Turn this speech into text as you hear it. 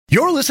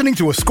You're listening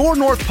to a Score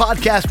North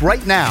podcast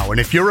right now, and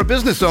if you're a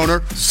business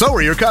owner, so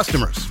are your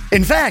customers.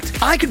 In fact,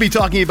 I could be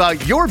talking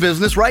about your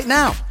business right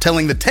now,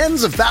 telling the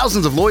tens of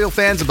thousands of loyal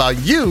fans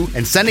about you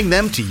and sending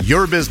them to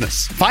your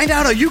business. Find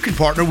out how you can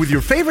partner with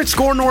your favorite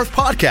Score North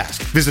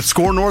podcast. Visit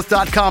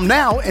scorenorth.com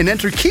now and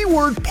enter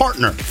keyword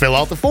partner. Fill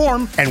out the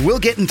form, and we'll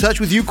get in touch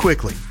with you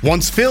quickly.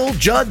 Once Phil,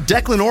 Judd,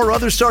 Declan, or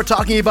others start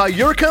talking about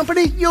your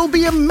company, you'll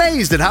be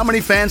amazed at how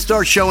many fans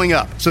start showing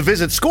up. So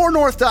visit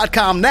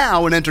scorenorth.com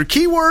now and enter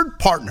keyword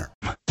partner.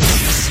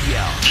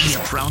 TCL is a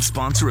proud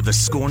sponsor of the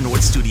Score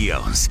North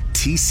Studios.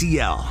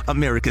 TCL,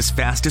 America's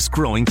fastest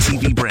growing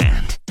TV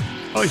brand.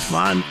 Always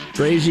fun,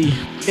 crazy.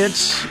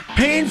 It's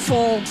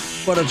painful,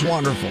 but it's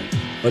wonderful.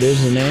 What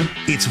is the name?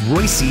 It's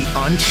Royce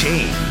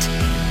Unchained.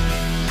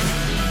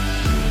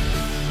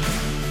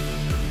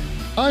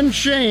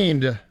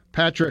 Unchained.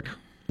 Patrick,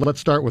 let's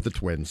start with the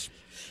Twins.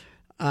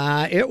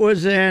 It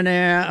was an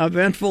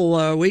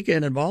eventful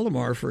weekend in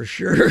Baltimore for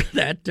sure.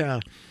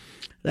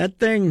 That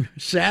thing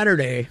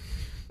Saturday,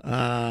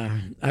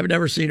 I've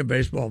never seen a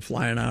baseball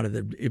flying out of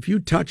it. If you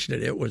touched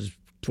it, it was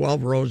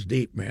 12 rows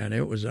deep, man.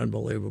 It was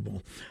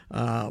unbelievable.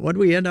 What did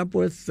we end up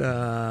with?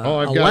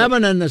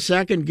 11 in the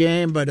second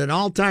game, but an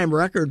all-time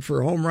record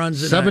for home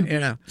runs.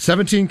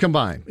 17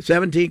 combined.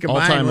 17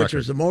 combined, all-time which record.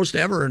 Was the most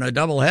ever in a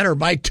doubleheader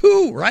by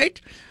 2,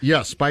 right?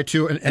 Yes, by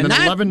 2. And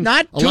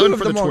not, 11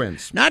 for the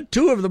Twins. Not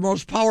 2 of the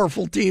most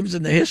powerful teams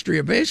in the history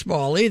of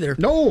baseball either.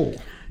 No.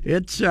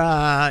 It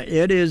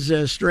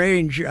is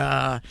strange.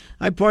 I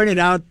pointed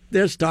out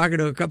this talking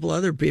to a couple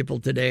other people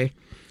today.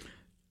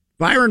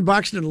 Byron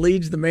Buxton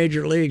leads the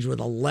major leagues with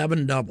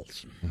 11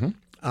 doubles.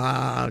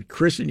 Mm-hmm.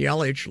 Christian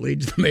Yelich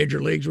leads the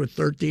major leagues with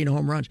 13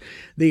 home runs.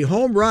 The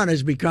home run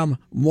has become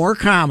more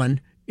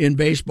common in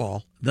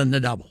baseball than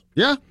the double.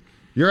 Yeah,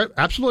 you're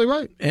absolutely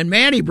right. And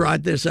Manny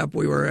brought this up.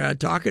 We were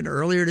talking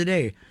earlier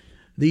today.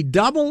 The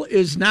double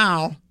is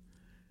now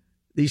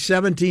the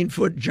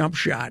 17-foot jump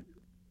shot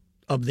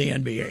of the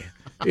NBA.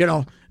 You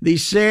know, the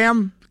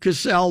Sam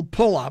Cassell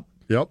pull-up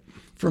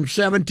from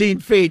 17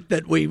 feet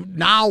that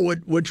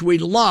which we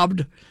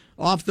loved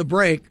off the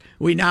break,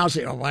 we now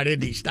say, oh, why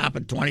didn't he stop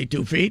at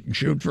 22 feet and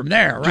shoot from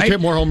there, right? Just hit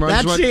more home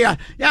runs.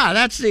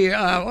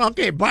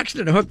 Okay,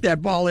 Buxton hooked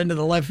that ball into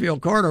the left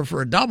field corner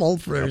for a double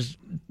for his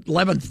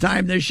 11th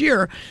time this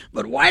year,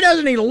 but why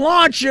doesn't he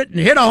launch it and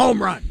hit a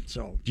home run?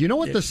 So, do you know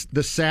what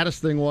the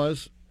saddest thing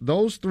was?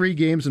 Those 3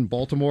 games in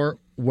Baltimore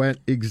went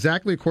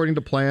exactly according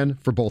to plan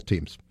for both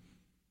teams.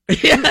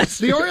 Yes.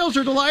 The Orioles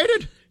are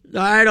delighted.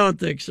 I don't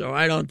think so.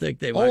 I don't think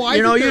they want.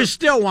 You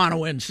still want to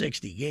win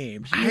 60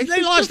 games.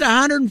 They lost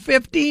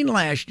 115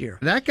 last year.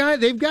 That guy,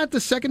 they've got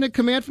the second in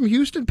command from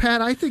Houston,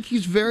 Pat. I think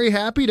he's very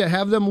happy to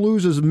have them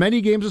lose as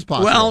many games as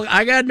possible. Well,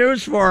 I got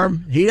news for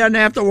him. He doesn't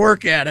have to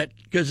work at it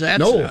because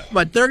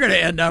but they're going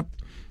to end up.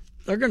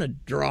 They're going to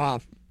draw.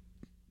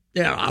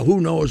 Who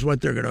knows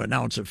what they're going to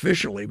announce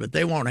officially? But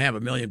they won't have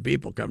 1 million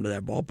people come to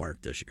that ballpark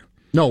this year.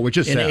 No, which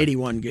is in sad.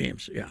 81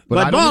 games. Yeah,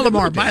 but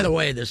Baltimore. By the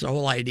way, this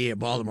whole idea of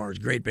Baltimore is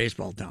a great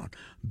baseball town.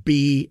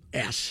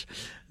 BS.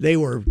 They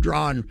were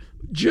drawing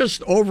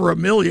just over 1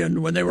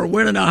 million when they were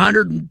winning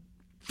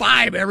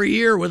 105 every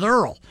year with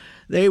Earl.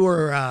 They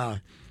were.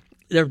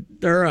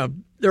 They're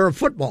a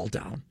football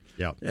town.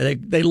 Yeah.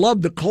 They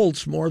love the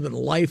Colts more than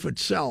life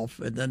itself,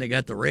 and then they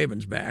got the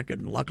Ravens back,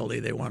 and luckily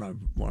they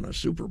won a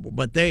Super Bowl.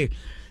 But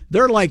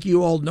they're like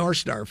you old North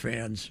Star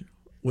fans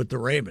with the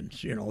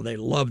Ravens. You know, they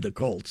love the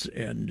Colts,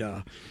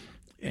 and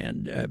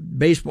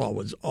baseball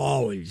was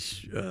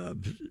always,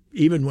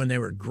 even when they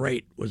were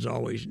great, was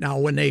always. Now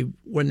when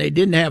they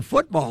didn't have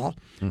football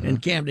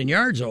and Camden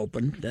Yards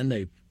open, then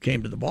they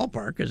came to the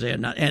ballpark because they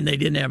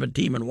didn't have a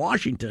team in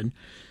Washington.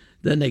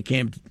 Then they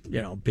came,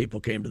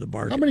 people came to the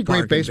bar. How many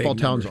great baseball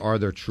towns are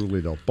there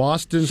truly, though?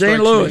 Boston, St.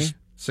 Louis.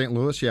 St.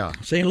 Louis, yeah.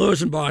 St. Louis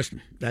and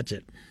Boston. That's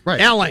it. Right.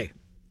 L.A.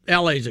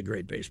 L.A.'s a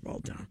great baseball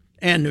town.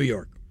 And New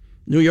York.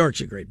 New York's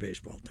a great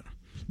baseball town.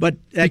 But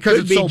that because could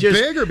it's be so just,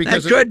 big, or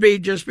because that could be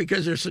just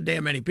because there's so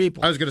damn many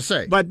people. I was going to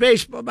say. But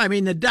baseball,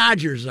 the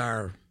Dodgers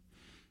are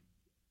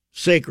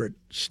sacred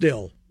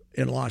still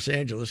in Los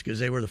Angeles because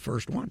they were the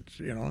first ones.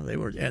 They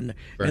were, and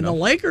the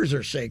Lakers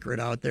are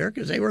sacred out there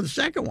because they were the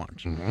second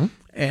ones. Mm-hmm.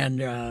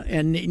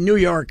 And New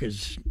York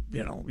is,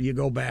 you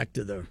go back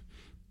to the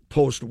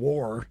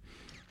post-war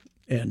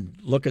and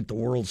look at the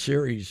World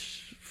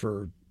Series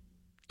for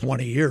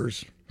 20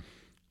 years.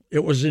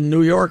 It was in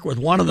New York with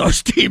one of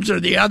those teams or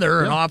the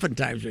other, and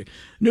oftentimes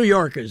New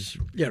York is,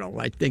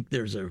 I think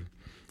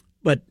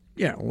but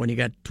when you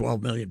got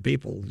 12 million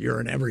people,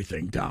 you're an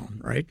everything town,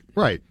 right?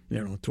 Right.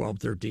 12,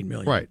 13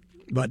 million. Right.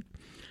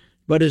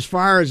 But as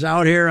far as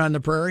out here on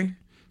the prairie,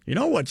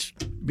 what's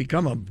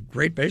become a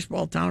great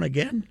baseball town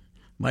again?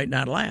 Might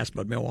not last,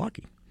 but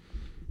Milwaukee.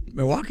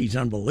 Milwaukee's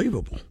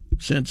unbelievable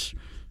since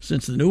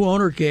the new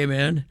owner came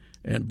in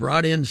and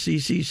brought in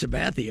C.C.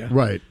 Sabathia.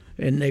 Right.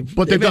 And they've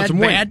done some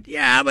winning.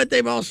 Yeah, but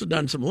they've also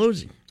done some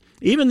losing.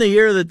 Even the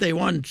year that they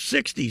won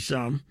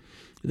 60-some,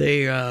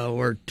 they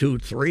were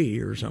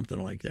 2-3 or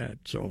something like that.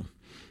 So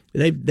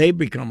they've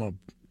become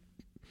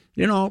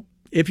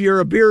if you're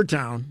a beer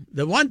town,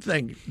 the one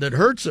thing that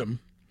hurts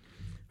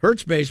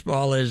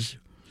baseball, is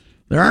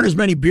there aren't as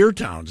many beer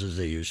towns as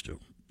they used to.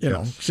 You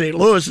know, St.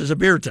 Louis is a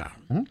beer town.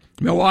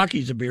 Mm-hmm.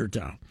 Milwaukee's a beer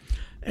town.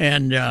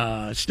 And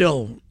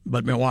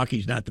but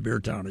Milwaukee's not the beer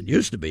town it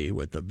used to be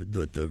with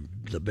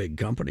the big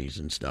companies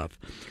and stuff.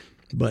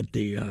 But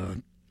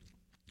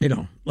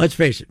let's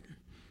face it,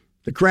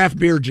 the craft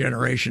beer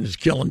generation is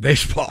killing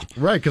baseball.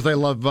 Right, because they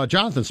love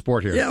Jonathan's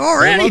sport here. Yeah,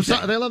 or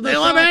anything. They love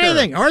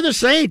anything. Or the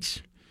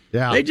Saints.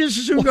 Yeah. They just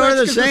as soon go to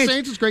the Saints. The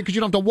Saints is great because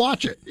you don't have to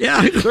watch it.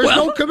 Yeah. There's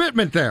no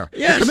commitment there.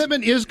 Yes. The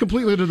commitment is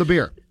completely to the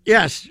beer.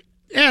 Yes.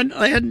 And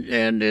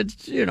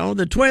it's,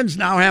 the Twins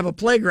now have a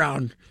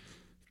playground.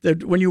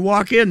 That when you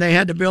walk in, they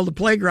had to build a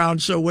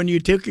playground so when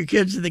you took your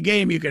kids to the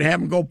game, you could have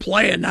them go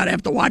play and not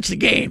have to watch the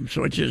game.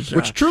 So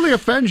which truly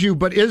offends you,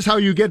 but is how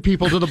you get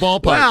people to the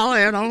ballpark.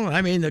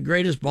 Well, the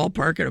greatest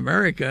ballpark in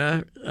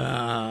America,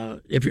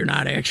 if you're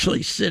not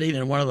actually sitting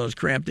in one of those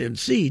cramped-in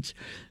seats,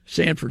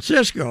 San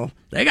Francisco,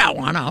 they got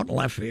one out in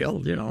left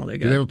field. They got. Do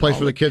they have a place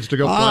for the kids to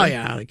go play? Oh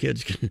yeah, the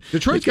kids can.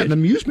 Detroit's got an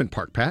amusement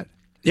park, Pat.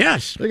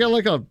 Yes, they got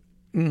like a.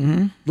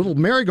 Mm-hmm. Little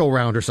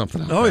merry-go-round or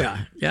something.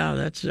 There. Yeah.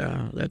 That's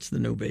the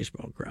new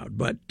baseball crowd.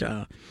 But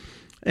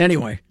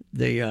anyway,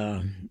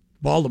 the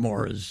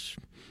Baltimore is,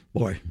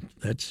 boy,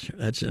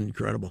 that's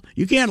incredible.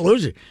 You can't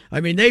lose it.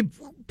 I mean, they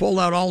pulled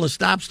out all the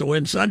stops to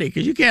win Sunday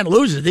because you can't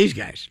lose to these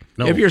guys.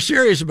 No. If you're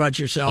serious about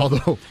yourself.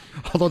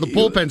 Although the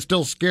bullpen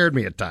still scared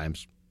me at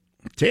times.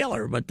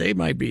 Taylor, but they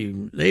might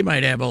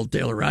have old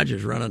Taylor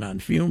Rogers running on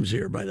fumes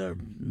here by the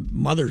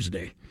Mother's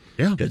Day.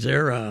 Yeah, because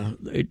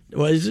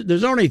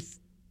there's only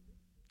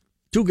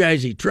two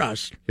guys he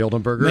trusts.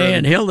 Hildenberger. May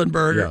and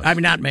Hildenberger. Yes. I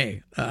mean, not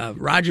May.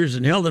 Rogers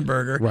and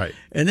Hildenberger. Right.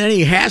 And then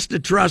he has to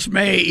trust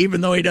May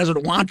even though he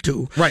doesn't want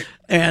to. Right.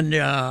 And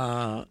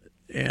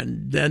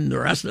then the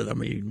rest of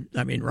them,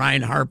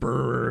 Ryan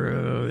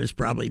Harper is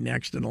probably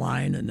next in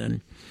line.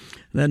 And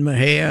then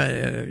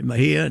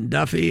Mejia and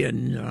Duffy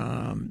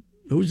and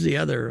who's the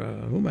other?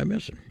 Who am I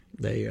missing?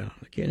 I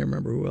can't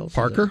remember who else.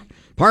 Parker?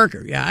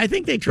 Parker, yeah. I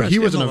think they trust him. He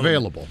wasn't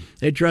available.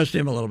 They trust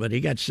him a little bit. He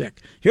got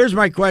sick. Here's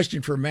my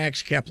question for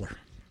Max Kepler.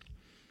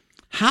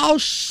 How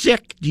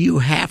sick do you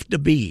have to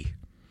be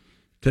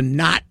to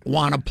not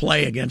want to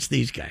play against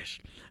these guys?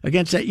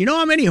 Against that, you know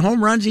how many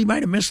home runs he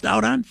might have missed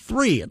out on?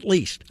 3 at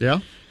least. Yeah.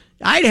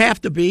 I'd have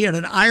to be in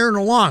an iron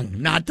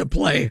lung not to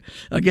play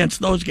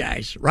against those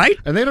guys, right?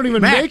 And they don't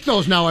even make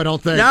those now, I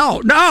don't think.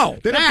 No.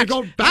 They'd have to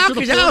go back to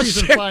the 40s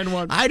and find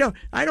one. I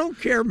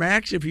don't care,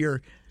 Max, if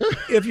you're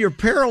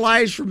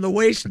paralyzed from the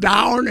waist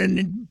down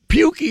and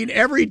puking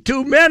every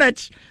 2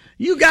 minutes.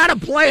 You got to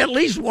play at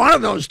least one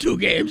of those 2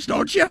 games,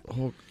 don't you?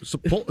 Oh,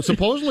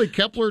 supposedly,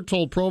 Kepler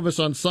told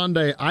Provis on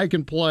Sunday, I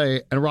can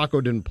play, and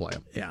Rocco didn't play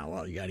him. Yeah,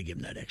 well, you got to give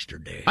him that extra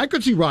day. I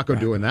could see Rocco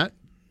doing that.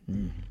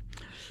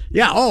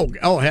 Yeah,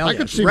 hell I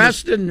could see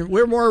rest and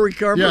we're more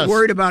recovered,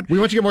 worried about. We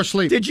want to get more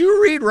sleep. Did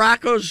you read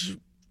Rocco's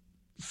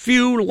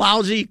few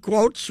lousy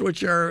quotes,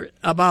 which are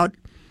about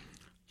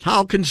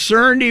how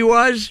concerned he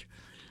was,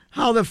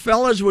 how the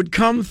fellas would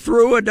come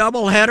through a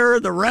doubleheader,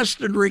 the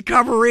rest and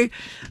recovery?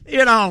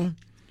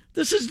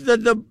 This is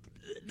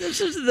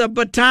the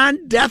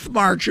baton death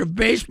march of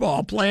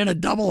baseball, playing a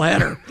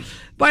doubleheader.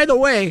 By the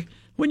way,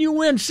 when you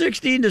win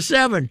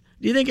 16-7,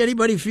 do you think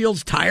anybody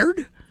feels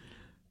tired?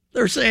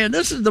 They're saying,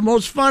 this is the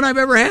most fun I've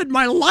ever had in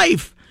my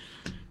life.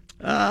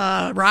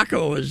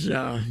 Rocco is,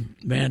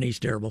 he's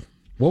terrible.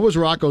 What was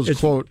Rocco's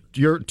quote?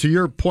 To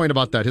your point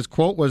about that, his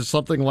quote was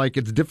something like,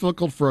 it's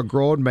difficult for a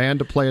grown man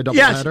to play a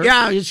doubleheader. Yes,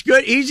 yeah, it's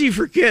good, easy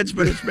for kids,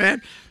 but it's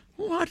bad.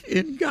 What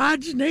in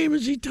God's name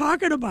is he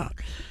talking about?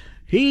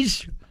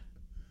 He's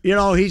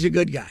a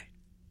good guy.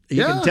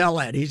 You can tell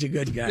that. He's a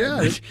good guy.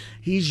 Yeah. But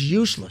he's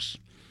useless.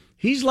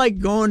 He's like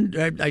going,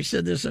 I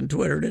said this on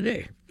Twitter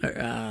today,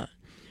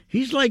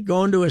 he's like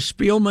going to a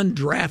Spielman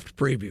draft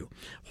preview.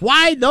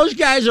 Why? Those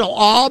guys will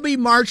all be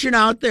marching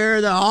out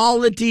there, all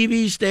the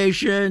TV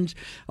stations,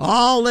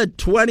 all the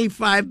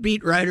 25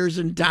 beat writers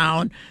in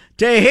town,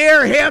 to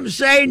hear him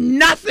say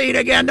nothing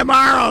again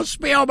tomorrow.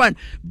 Spielman,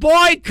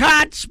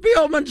 boycott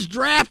Spielman's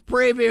draft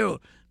preview.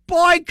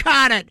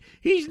 Boycott it.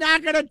 He's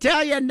not going to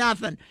tell you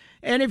nothing.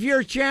 And if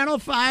you're Channel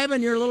 5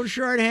 and you're a little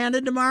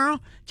short-handed tomorrow,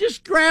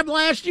 just grab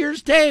last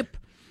year's tape.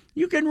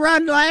 You can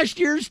run last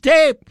year's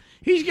tape.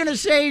 He's going to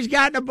say he's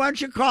gotten a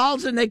bunch of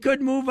calls and they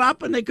could move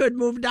up and they could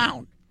move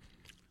down.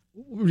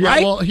 Yeah,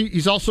 right? Well,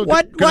 he's also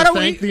going to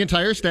thank the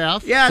entire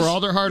staff for all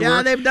their hard work.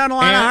 Yeah, they've done a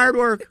lot of hard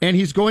work. And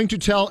he's going to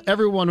tell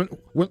everyone,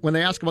 when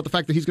they ask about the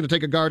fact that he's going to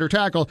take a guard or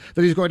tackle,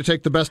 that he's going to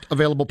take the best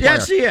available player.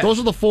 Yes, he is. Those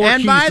are the 4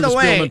 keys to the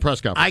Spielman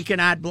press conference. I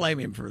cannot blame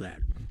him for that.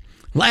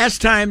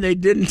 Last time they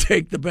didn't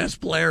take the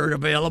best player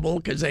available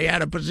because they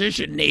had a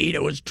position need.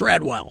 It was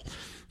Treadwell.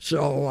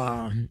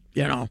 So,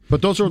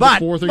 But those are the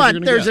 4 things you're going to get.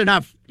 But there's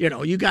enough,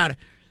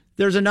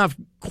 there's enough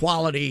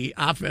quality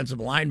offensive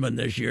linemen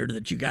this year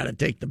that you got to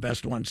take the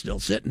best one still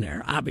sitting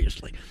there,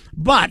 obviously.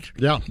 But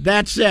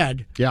that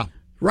said,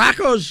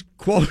 Rocco's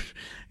quote,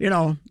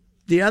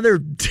 the other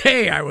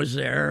day I was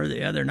there,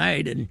 the other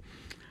night, and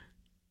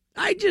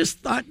I just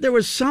thought there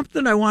was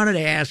something I wanted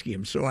to ask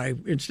him. So I,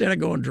 instead of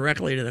going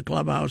directly to the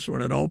clubhouse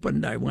when it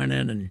opened, I went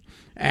in and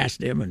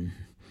asked him. And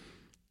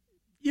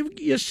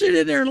you sit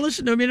in there and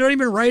listen to him. You don't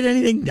even write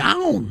anything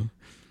down.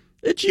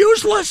 It's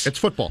useless. It's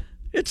football.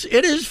 It is football.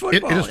 It is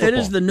football. It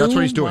is the new That's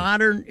what he's doing.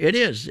 modern. It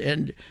is.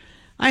 And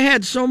I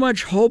had so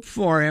much hope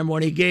for him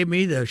when he gave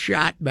me the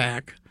shot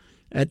back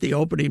at the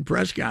opening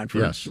press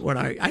conference. Yes. When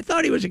I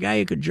thought he was a guy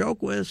you could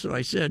joke with, so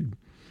I said,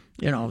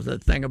 the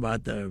thing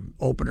about the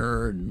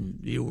opener, and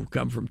you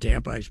come from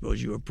Tampa, I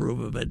suppose you approve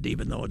of it,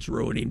 even though it's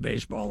ruining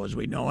baseball as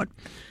we know it.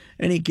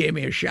 And he gave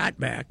me a shot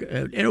back,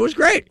 and it was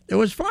great. It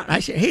was fun. I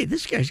said, hey,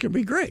 this guy's going to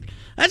be great.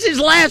 That's his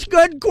last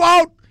good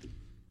quote.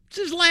 It's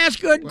his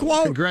last good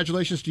quote.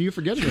 Congratulations to you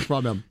for getting this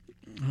from him.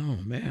 Oh,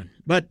 man.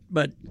 But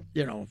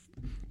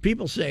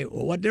people say,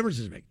 well, what difference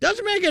does it make?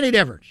 Doesn't make any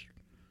difference,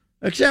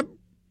 except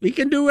he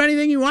can do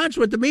anything he wants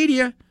with the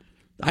media.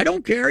 I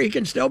don't care. He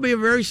can still be a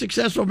very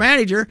successful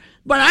manager,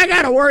 but I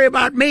got to worry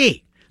about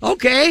me.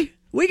 Okay?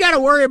 We got to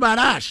worry about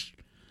us.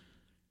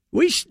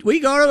 We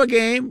go to a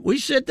game. We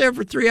sit there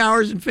for 3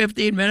 hours and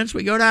 15 minutes.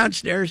 We go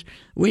downstairs.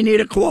 We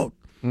need a quote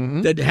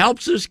that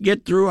helps us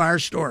get through our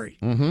story.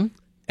 Mm-hmm.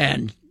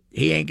 And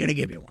he ain't going to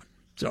give you one.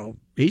 So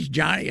he's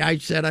Johnny. I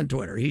said on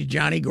Twitter, he's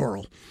Johnny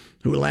Gorel,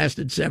 who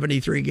lasted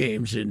 73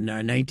 games in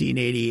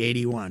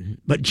 1980-81.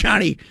 But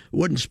Johnny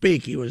wouldn't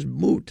speak. He was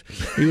mute.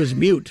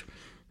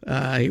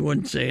 He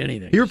wouldn't say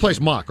anything. He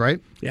replaced Mock, right?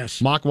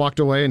 Yes. Mock walked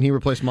away, and he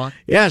replaced Mock?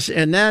 Yes,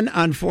 and then,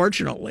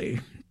 unfortunately,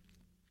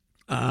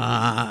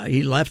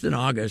 he left in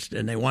August,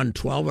 and they won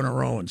 12 in a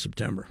row in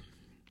September.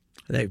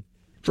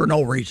 For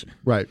no reason.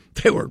 Right.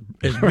 They were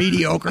as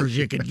mediocre as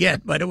you could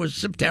get, but it was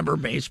September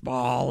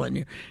baseball,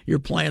 and you're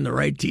playing the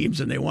right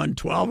teams, and they won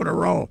 12 in a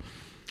row.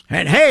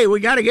 And, hey, we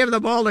got to give the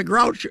ball to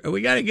Groucho.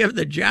 We got to give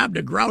the job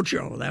to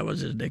Groucho. That was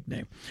his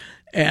nickname.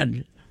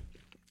 And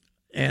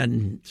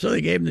so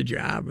they gave him the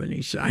job, and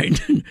he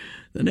signed. And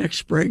the next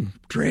spring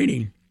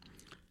training,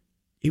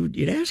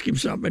 you'd ask him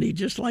something, and he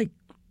just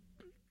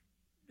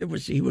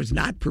he was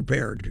not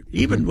prepared,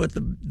 even with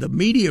the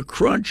media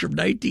crunch of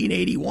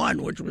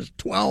 1981, which was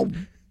 12.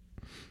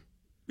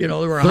 There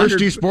were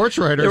thirsty sports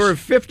writers. There were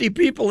 50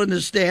 people in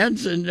the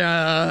stands, and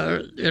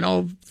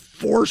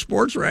 4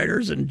 sports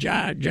writers, and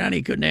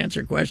Johnny couldn't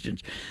answer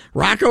questions.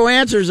 Rocco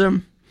answers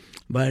them,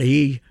 but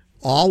he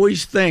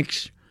always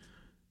thinks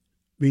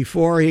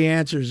before he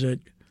answers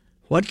it,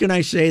 what can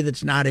I say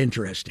that's not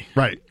interesting?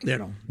 Right.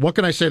 What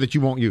can I say that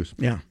you won't use?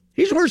 Yeah.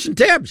 He's worse than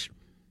Tibbs.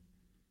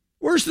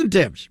 Worse than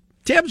Tibbs.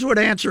 Tibbs would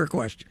answer a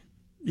question.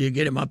 You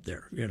get him up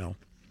there,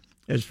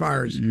 as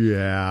far as...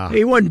 Yeah.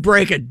 He wouldn't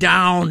break it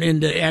down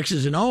into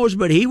X's and O's,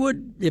 but he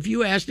would, if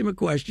you asked him a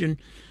question,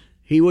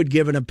 he would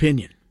give an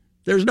opinion.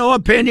 There's no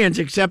opinions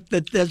except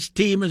that this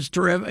team is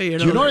terrific.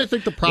 Do you know what I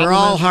think the problem is? They're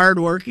all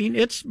hardworking.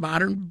 It's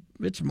modern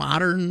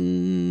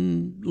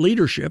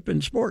leadership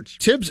in sports.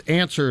 Tibbs'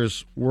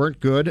 answers weren't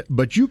good,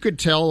 but you could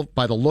tell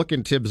by the look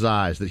in Tibbs'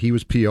 eyes that he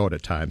was PO'd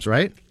at times,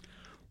 right?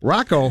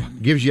 Rocco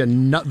gives you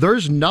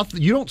there's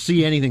nothing. You don't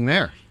see anything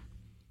there.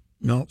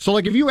 No. So,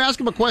 if you ask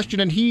him a question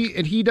and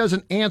he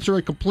doesn't answer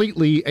it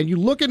completely, and you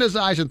look in his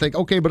eyes and think,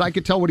 okay, but I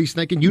could tell what he's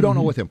thinking, you don't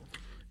know with him.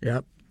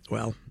 Yep.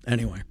 Well,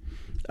 anyway.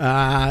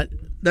 The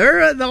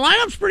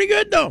lineup's pretty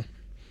good, though.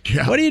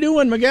 Yeah. What do you do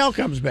when Miguel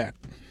comes back?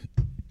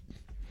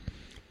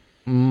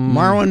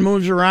 Marwin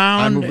moves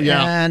around,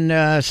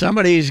 and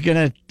somebody's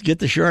going to get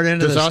the short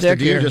end of the stick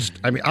here.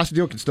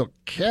 Astudillo can still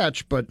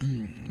catch, but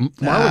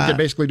Marwin can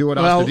basically do what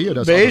Astudillo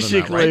does.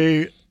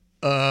 Basically,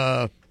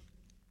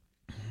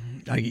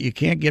 you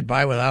can't get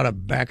by without a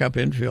backup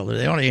infielder.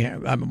 They only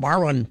have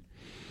Marwin.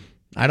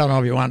 I don't know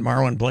if you want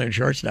Marwin playing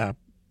shortstop,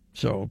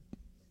 so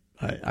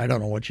I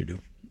don't know what you do.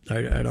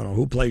 I don't know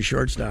who plays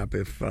shortstop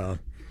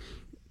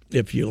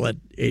if you let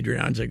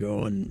Adrianza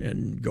go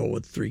and go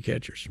with 3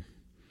 catchers.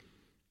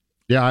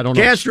 Yeah, I don't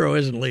know. Castro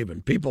isn't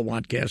leaving. People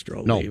want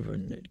Castro to leave,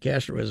 and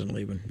Castro isn't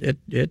leaving.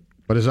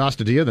 But is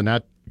Astudillo the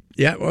net?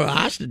 Yeah, well,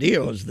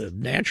 Astudillo is the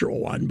natural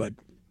one, but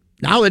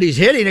now that he's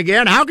hitting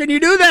again, how can you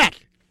do that?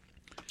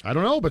 I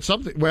don't know, but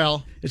something.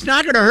 Well, it's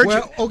not going to hurt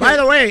you. Okay. By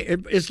the way,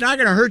 it's not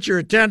going to hurt your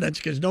attendance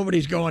because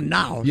nobody's going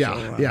now.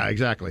 Yeah,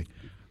 exactly.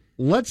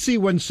 Let's see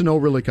when Sano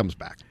really comes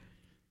back.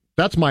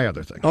 That's my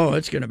other thing. Oh,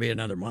 it's going to be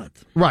another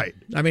month. Right.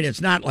 I mean,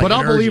 it's not like But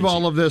I'll believe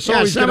all of this.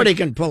 Yeah, somebody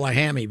can pull a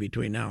hammy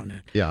between now and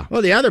then. Yeah.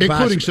 Well,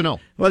 including Sano.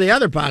 Well, the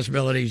other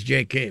possibility is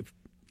Jake Cave.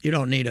 You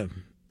don't need a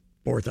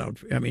 4th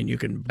outfielder. I mean, you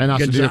can... And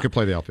Astudillo could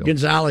play the outfield.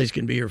 Gonzalez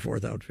can be your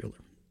 4th outfielder.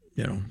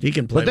 He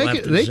can play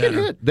left and center. They can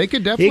hit. They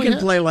can definitely He can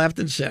play left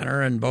and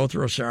center, and both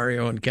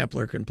Rosario and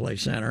Kepler can play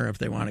center if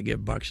they want to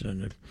give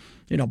Buxton...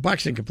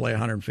 Buxton can play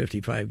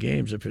 155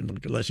 games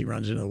unless he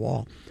runs into the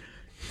wall.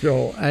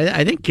 So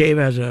I think Cave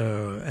has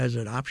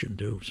an option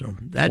too. So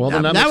that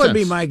would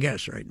be my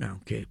guess right now,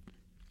 Cave.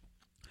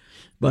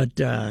 But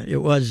it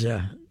was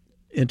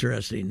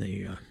interesting.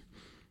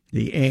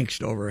 The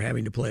angst over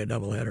having to play a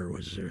doubleheader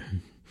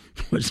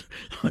was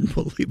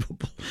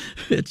unbelievable.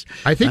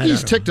 I think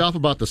he's ticked off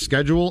about the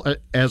schedule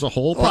as a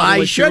whole. Well,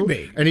 he should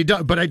be, and he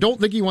does, but I don't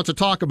think he wants to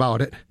talk about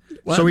it.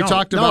 Well, so we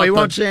talked about he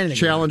won't say anything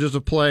challenges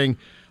of playing.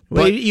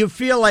 Well, you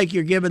feel like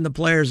you're giving the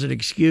players an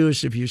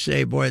excuse if you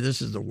say, "Boy,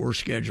 this is the worst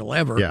schedule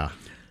ever." Yeah,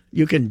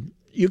 you can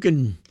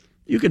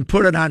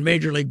put it on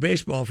Major League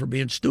Baseball for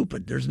being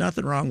stupid. There's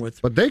nothing wrong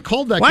with. But they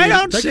called that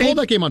game. They called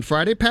that game on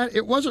Friday, Pat.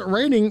 It wasn't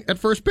raining at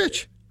first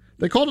pitch.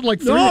 They called it like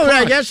 3 o'clock. No,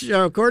 I guess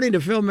according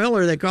to Phil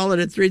Miller, they called it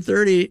at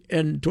 3:30,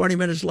 and 20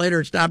 minutes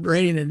later it stopped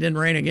raining and didn't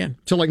rain again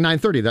till like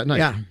 9:30 that night.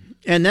 Yeah,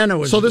 and then it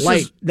was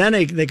late. Then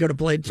they could have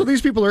played. So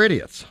these people are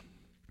idiots.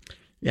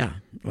 Yeah,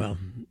 well,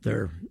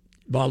 they're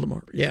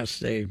Baltimore. Yes,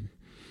 they.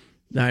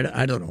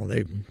 I don't know.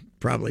 They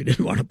probably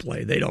didn't want to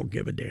play. They don't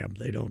give a damn.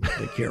 They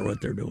care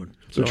what they're doing.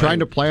 So trying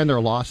to plan their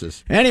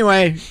losses.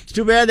 Anyway, it's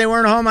too bad they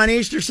weren't home on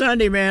Easter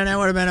Sunday, man. That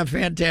would have been a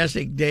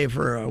fantastic day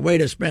for a way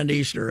to spend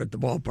Easter at the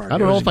ballpark. I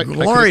don't know if I could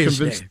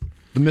convince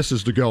the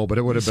missus to go, but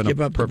it would have been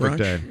a perfect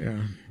day.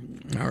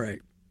 Yeah. All right.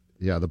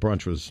 Yeah, the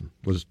brunch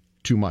was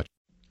too much.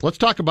 Let's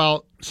talk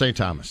about St.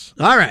 Thomas.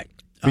 All right.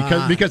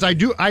 Because I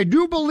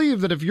do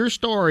believe that if your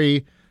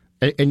story,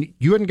 and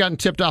you hadn't gotten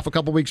tipped off a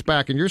couple weeks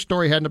back, and your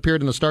story hadn't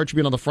appeared in the Star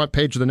Tribune on the front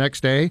page the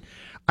next day,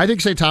 I think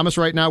St. Thomas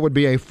right now would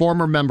be a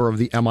former member of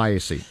the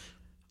MIAC.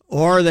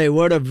 Or they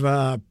would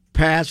have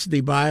passed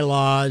the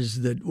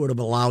bylaws that would have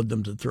allowed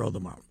them to throw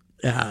them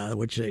out,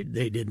 which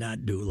they did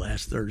not do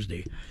last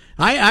Thursday.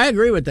 I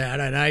agree with that,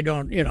 and I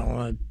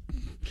don't,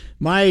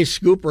 my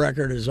scoop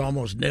record is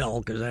almost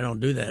nil because I don't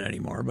do that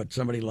anymore. But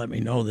somebody let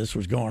me know this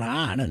was going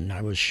on, and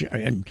I was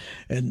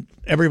and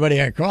everybody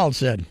I called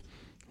said,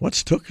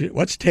 "What's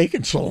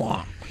taking so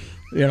long?"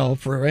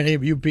 For any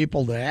of you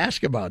people to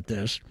ask about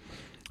this,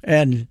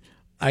 and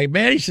I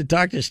managed to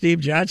talk to Steve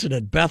Johnson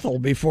at Bethel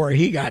before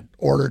he got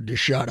ordered to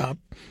shut up,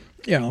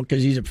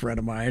 because he's a friend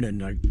of mine,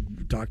 and I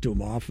talk to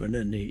him often,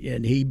 and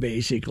he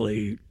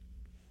basically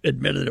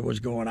admitted it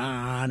was going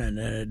on, and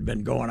it had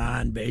been going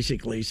on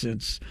basically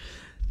since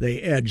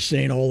they edged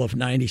St. Olaf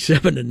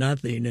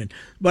 97-0. And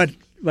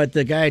but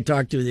the guy I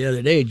talked to the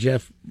other day,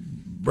 Jeff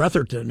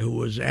Bretherton, who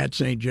was at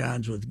St.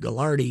 John's with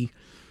Gallardi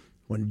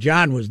when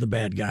John was the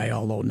bad guy,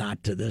 although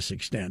not to this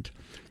extent,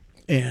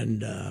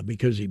 and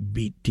because he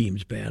beat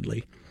teams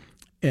badly,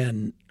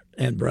 and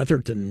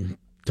Bretherton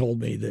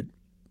told me that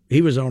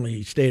he was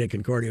only stayed at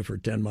Concordia for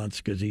 10 months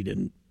because he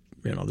didn't,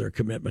 their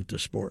commitment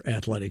to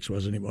athletics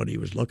wasn't what he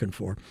was looking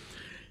for,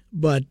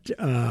 but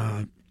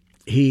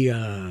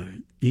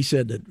he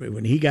said that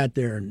when he got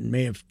there in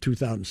May of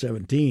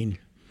 2017,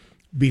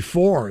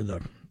 before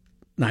the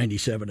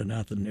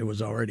 97-0, it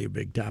was already a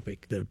big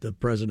topic. The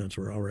presidents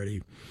were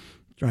already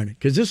trying to,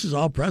 because this is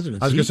all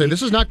presidents. I was going to say,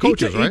 this is not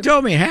coaches, right? He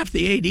told me half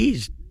the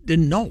ADs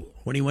didn't know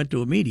when he went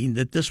to a meeting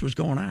that this was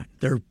going on.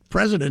 Their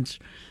presidents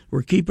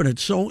were keeping it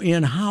so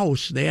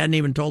in-house, they hadn't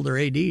even told their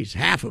ADs.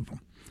 Half of them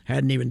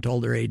hadn't even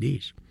told their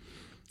ADs.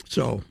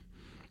 So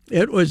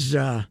it was,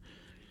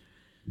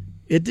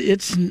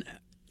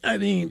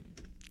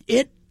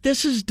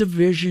 this is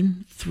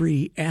Division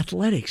III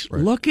athletics.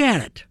 Right. Look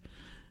at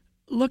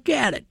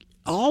it.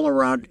 All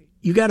around,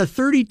 you got a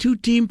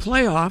 32-team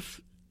playoff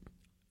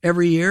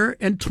every year,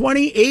 and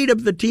 28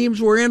 of the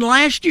teams were in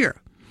last year.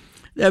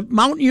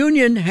 Mount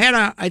Union had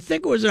I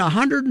think it was a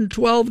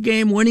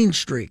 112-game winning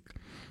streak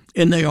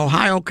in the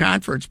Ohio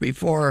Conference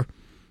before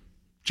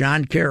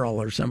John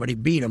Carroll or somebody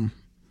beat them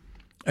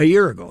a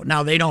year ago.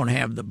 Now, they don't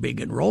have the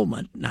big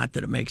enrollment, not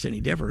that it makes any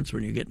difference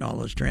when you're getting all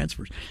those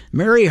transfers.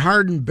 Mary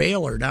Hardin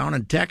Baylor down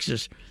in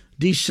Texas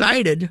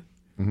decided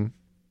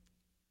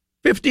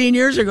 15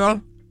 years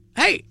ago,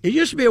 hey, it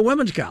used to be a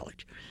women's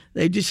college.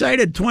 They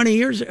decided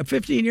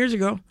 15 years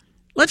ago,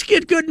 let's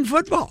get good in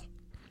football.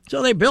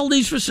 So they build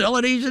these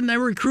facilities, and they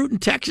recruit in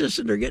Texas,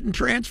 and they're getting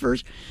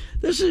transfers.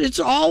 It's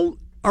all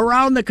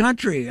around the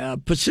country.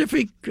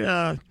 Pacific,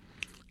 the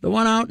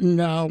one out in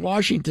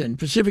Washington,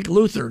 Pacific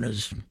Lutheran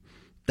is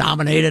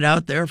dominated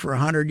out there for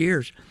 100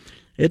 years.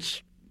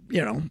 It's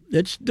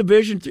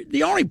Division III.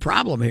 The only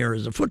problem here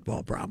is a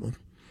football problem.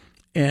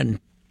 And,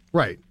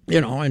 right.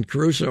 And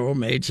Caruso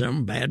made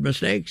some bad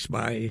mistakes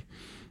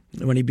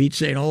when he beat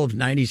St. Olaf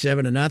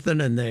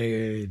 97-0, and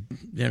they,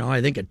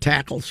 I think a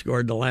tackle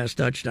scored the last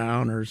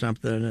touchdown or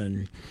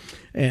something,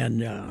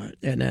 and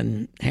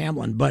then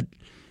Hamlin. But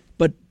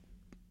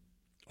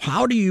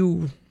how do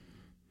you?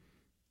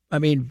 I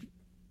mean,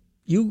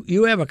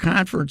 you have a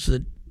conference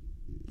that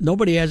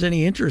nobody has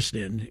any interest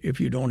in if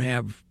you don't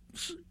have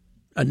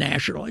a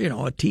national,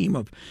 a team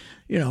of,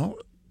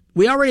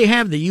 we already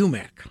have the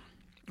UMAC,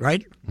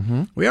 right?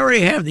 Mm-hmm. We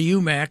already have the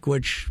UMAC,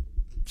 which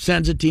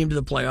sends a team to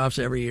the playoffs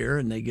every year,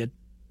 and they get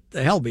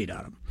the hell beat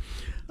out of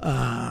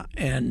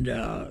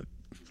them.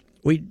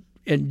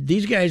 And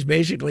these guys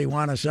basically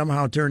want to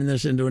somehow turn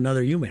this into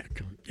another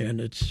UMAC,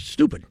 and it's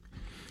stupid.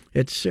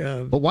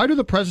 But why do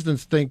the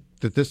presidents think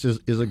that this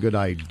is a good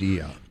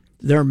idea?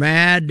 They're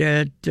mad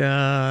at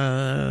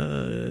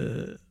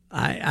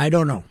I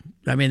don't know.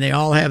 I mean, they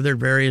all have their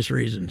various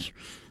reasons.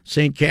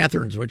 St.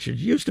 Catherine's, which it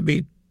used to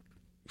be,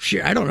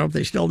 I don't know if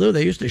they still do.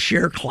 They used to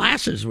share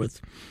classes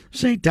with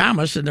St.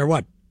 Thomas, and they're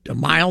a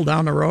mile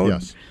down the road?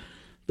 Yes.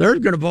 they're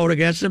going to vote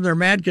against them. They're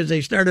mad because they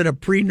started a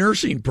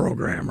pre-nursing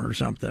program or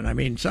something. I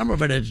mean, some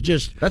of it is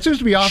just that seems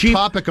to be off cheap,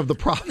 topic of the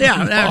problem.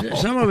 Yeah,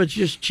 some of it's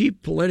just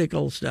cheap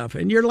political stuff.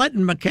 And you're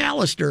letting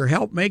McAllister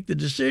help make the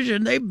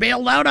decision. They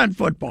bailed out on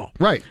football.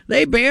 Right.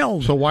 They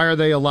bailed. So why are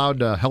they allowed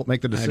to help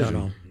make the decision? I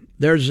don't know.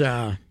 There's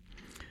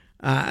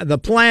the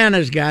plan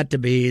has got to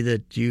be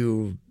that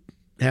you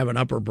have an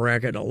upper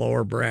bracket, a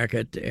lower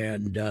bracket,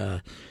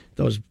 and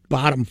those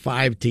bottom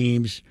 5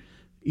 teams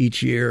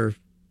each year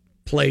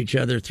play each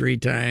other 3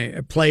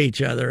 times, play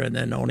each other, and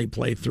then only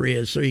play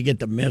 3. So you get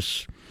to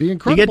miss. You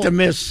get to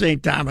miss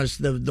St. Thomas,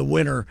 the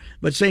winner.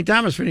 But St.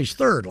 Thomas finished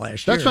 3rd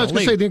last year. That's what I was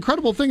going to say. The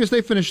incredible thing is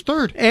they finished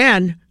 3rd.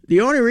 And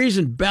the only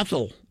reason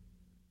Bethel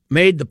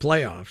made the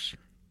playoffs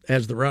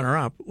as the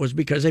runner-up was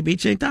because they beat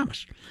St.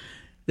 Thomas.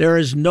 There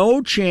is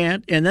no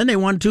chance, and then they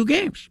won 2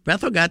 games.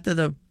 Bethel got to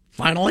the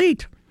final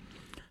 8.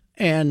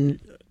 And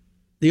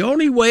the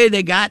only way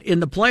they got in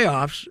the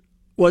playoffs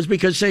was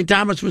because St.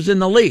 Thomas was in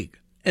the league,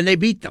 and they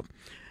beat them.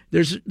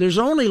 There's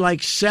only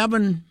like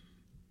 7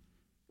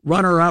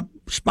 runner-up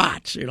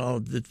spots. You know,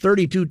 the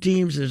 32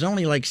 teams, there's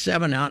only like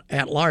 7 out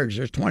at large.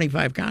 There's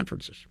 25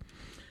 conferences.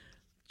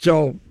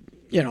 So,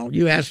 you know,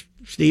 you ask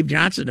Steve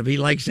Johnson if he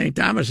likes St.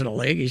 Thomas in the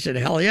league. He said,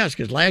 hell yes,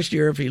 because last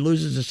year if he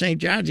loses to St.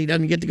 John's, he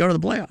doesn't get to go to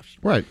the playoffs.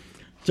 Right.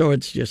 So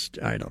it's just,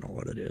 I don't know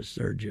what it is.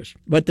 They're just,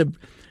 but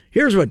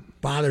here's what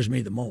bothers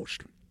me the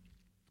most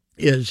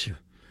is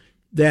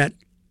that,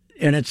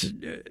 and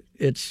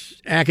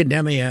it's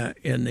academia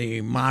in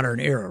the modern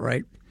era,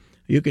 right?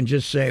 You can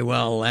just say,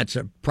 well, that's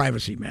a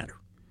privacy matter.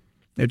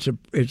 It's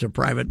a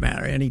private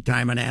matter.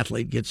 Anytime an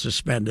athlete gets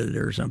suspended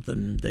or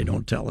something, they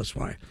don't tell us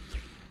why.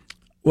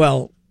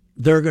 Well,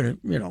 they're going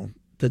to, you know,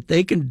 that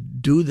they can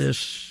do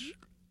this.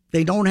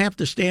 They don't have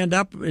to stand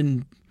up,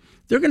 and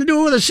they're going to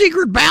do it with a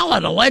secret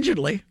ballot,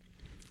 allegedly.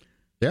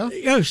 Yeah.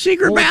 You know,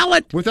 secret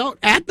ballot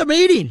at the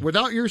meeting.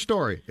 Without your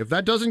story, if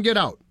that doesn't get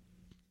out,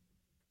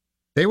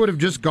 they would have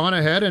just gone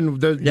ahead, and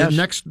the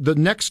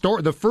next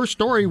story, the first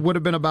story would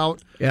have been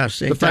about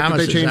St. the fact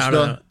Thomas that they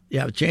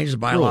changed changed the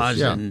bylaws,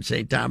 rules, and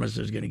St. Thomas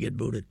is going to get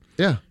booted.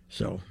 Yeah.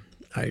 So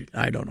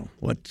I don't know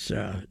what's.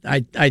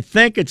 I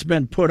think it's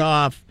been put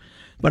off,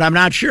 but I'm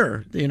not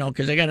sure. You know,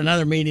 because they got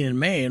another meeting in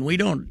May, and we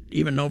don't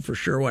even know for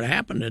sure what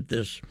happened at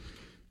this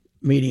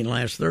meeting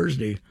last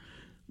Thursday.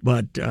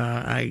 But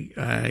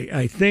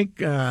I think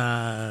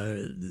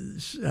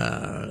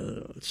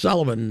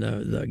Sullivan,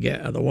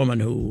 the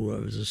woman who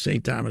was the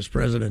St. Thomas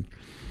president,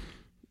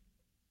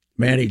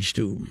 managed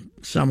to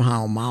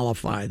somehow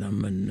mollify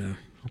them. And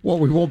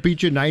we won't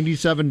beat you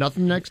 97-0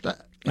 next time.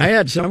 I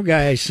had some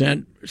guy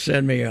send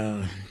me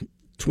a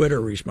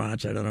Twitter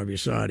response. I don't know if you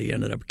saw it. He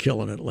ended up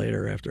killing it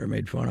later after I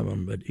made fun of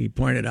him. But he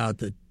pointed out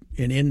that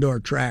in indoor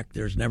track,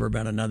 there's never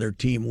been another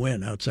team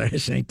win outside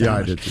of St. Thomas.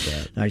 Yeah, I did see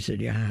that. I said,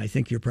 I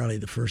think you're probably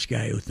the first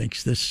guy who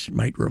thinks this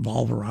might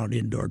revolve around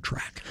indoor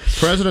track.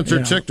 Presidents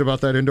are ticked about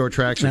that indoor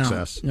track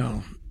success.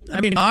 No. I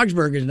mean,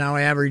 Augsburg is now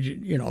average.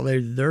 You know,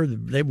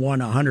 they've won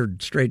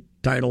 100 straight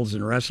titles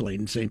in wrestling,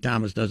 and St.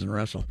 Thomas doesn't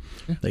wrestle.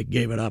 Yeah. They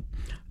gave it up,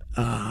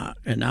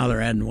 and now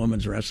they're adding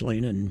women's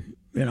wrestling. And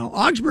you know,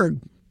 Augsburg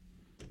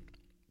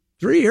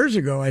 3 years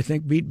ago, I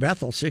think, beat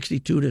Bethel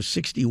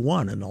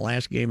 62-61 in the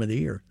last game of the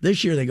year.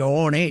 This year they go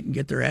 0-8 and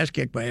get their ass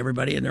kicked by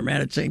everybody, and they're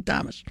mad at St.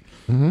 Thomas.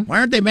 Mm-hmm. Why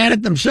aren't they mad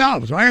at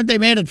themselves? Why aren't they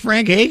mad at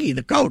Frank Hagee,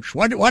 the coach?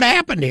 What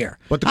happened here?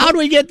 How do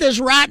we get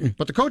this rotten?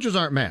 But the coaches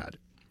aren't mad.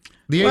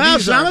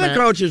 Some of the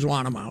coaches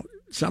want them out.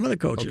 Some of the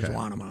coaches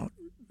want them out.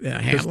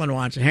 Yeah,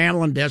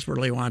 Hamlin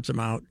desperately wants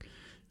them out.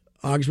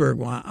 Augsburg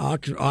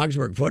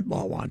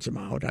football wants them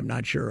out. I'm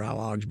not sure how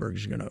Augsburg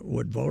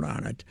would vote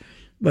on it.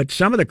 But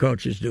some of the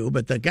coaches do.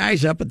 But the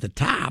guys up at the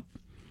top,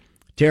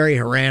 Terry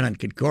Horan and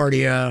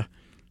Concordia,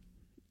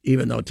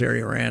 even though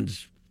Terry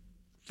Horan's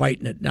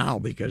fighting it now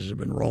because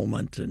of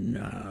enrollment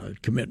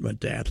and commitment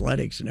to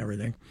athletics and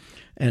everything,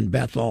 and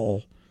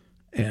Bethel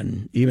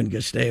and even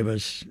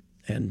Gustavus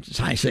and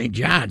St.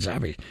 John's. I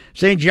mean,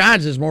 St.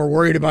 John's is more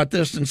worried about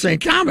this than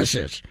St. Thomas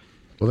is.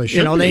 Well, they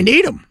should. They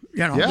need them.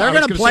 You know, they're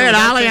going to play at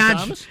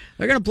Allianz.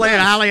 They're going to play at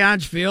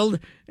Allianz Field,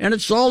 and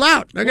it's sold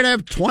out. They're going to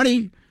have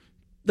 20.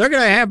 They're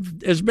going to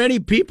have as many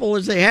people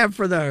as they have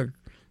for the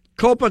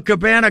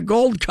Copacabana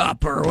Gold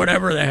Cup or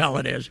whatever the hell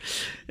it is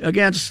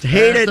against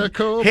hated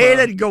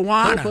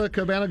Gowanus.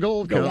 Copacabana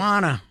Gold Cup.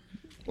 Gowanus.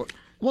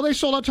 Well, they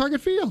sold out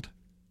Target Field.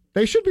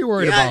 They should be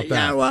worried about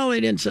that. Yeah, well, they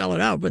didn't sell it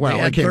out, but they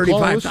had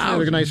 35,000. They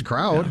had a nice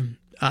crowd.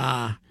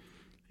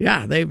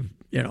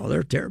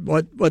 They're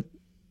terrible. But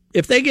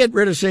if they get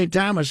rid of St.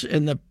 Thomas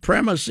and the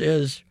premise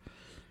is,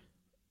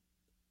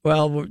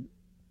 well,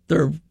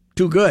 they're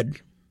too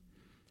good,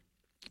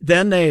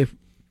 then they're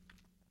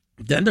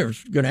going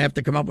to have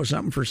to come up with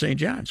something for St.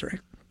 John's, right?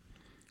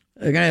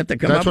 They're going to have to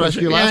come up with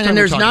something. And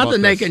there's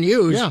nothing they can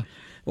use. Yeah.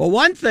 Well,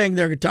 one thing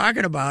they're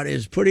talking about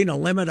is putting a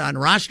limit on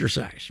roster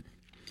size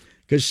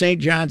because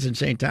St. John's and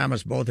St.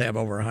 Thomas both have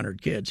over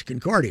 100 kids.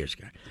 Concordia's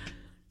got.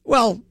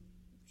 Well,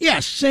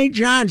 yes, St.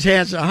 John's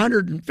has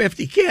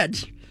 150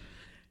 kids.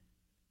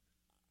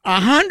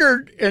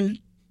 100 and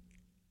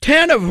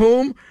 10 of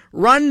whom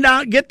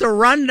get to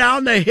run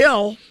down the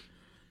hill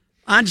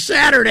on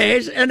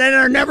Saturdays, and then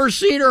are never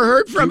seen or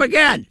heard from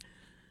again.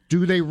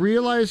 Do they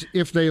realize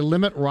if they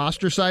limit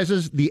roster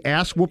sizes, the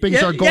ass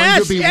whoopings are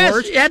going to be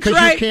worse? Because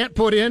right. You can't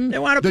put in they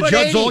want to the put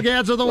Judd 80.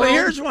 Zolgads of the world? Well,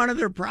 here's one of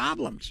their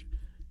problems,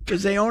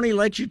 because they only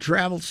let you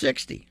travel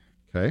 60.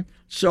 Okay.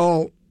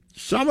 So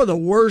some of the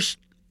worst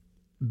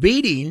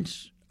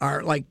beatings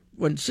are like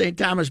when St.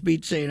 Thomas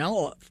beat St.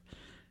 Olaf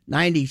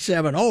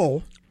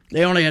 97-0.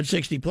 They only had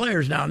 60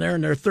 players down there,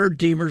 and their third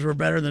teamers were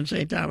better than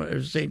St.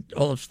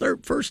 Olaf's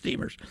first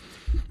teamers.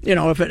 You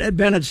know, if it had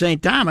been at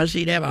St. Thomas,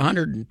 he'd have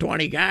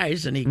 120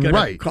 guys, and he could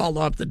have called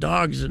off the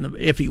dogs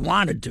if he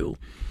wanted to.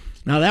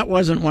 Now, that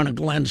wasn't one of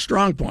Glenn's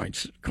strong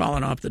points,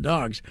 calling off the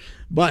dogs,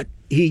 but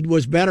he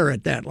was better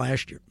at that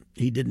last year.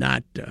 He did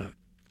not.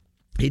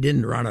 He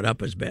didn't run it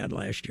up as bad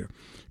last year.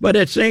 But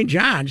at St.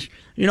 John's,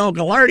 you know,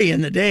 Ghilardi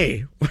in the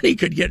day, when he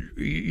could get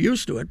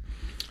used to it,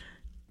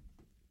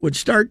 would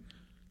start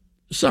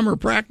summer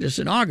practice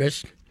in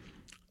August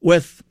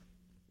with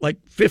like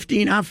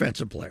 15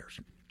 offensive players.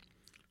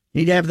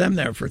 He'd have them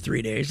there for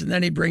 3 days, and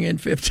then he'd bring in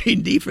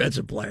 15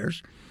 defensive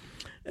players.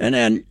 And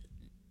then,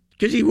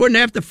 because he wouldn't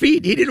have to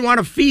feed, he didn't want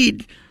to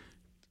feed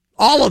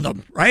all of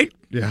them, right?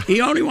 Yeah.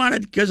 He only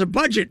wanted, because of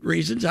budget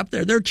reasons up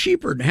there, they're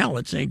cheaper than hell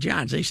at St.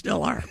 John's. They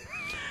still are.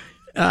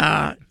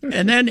 And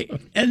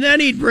then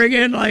he'd bring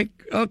in, like,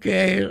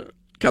 okay, a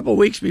couple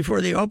weeks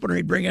before the opener,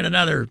 he'd bring in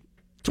another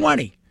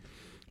 20.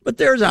 But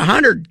there's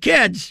 100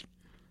 kids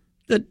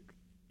that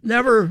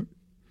never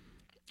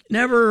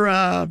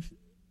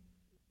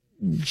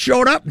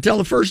showed up until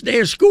the first day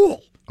of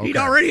school. Okay. He'd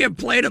already have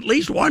played at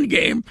least one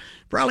game,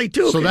 probably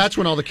two. So that's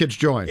when all the kids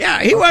joined.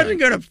 Yeah, he wasn't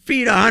going to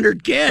feed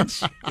 100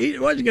 kids. He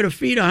wasn't going to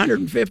feed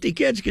 150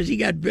 kids because he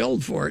got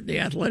billed for it in the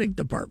athletic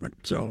department.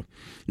 So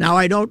now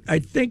I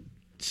think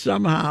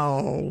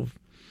somehow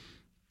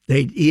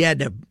he had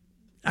to.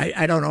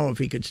 I don't know if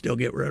he could still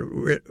get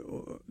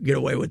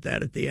away with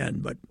that at the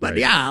end, but right.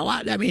 Yeah, a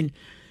lot. I mean,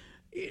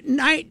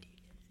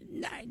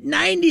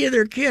 90 of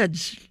their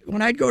kids,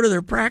 when I'd go to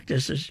their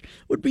practices,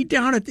 would be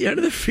down at the end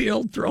of the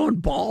field throwing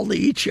ball to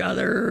each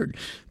other, and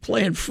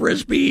playing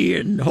frisbee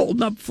and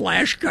holding up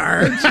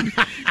flashcards and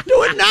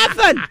doing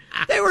nothing.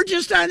 They were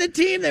just on the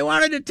team. They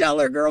wanted to tell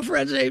their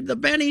girlfriends, the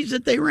bennies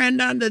that they ran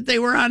on, that they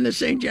were on the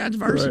St. John's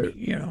varsity. Right.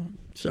 You know,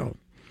 so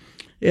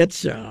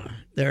it's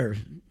they're,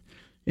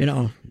 you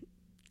know.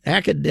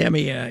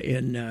 Academia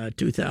in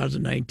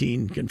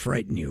 2019 can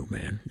frighten you,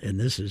 man. And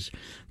this is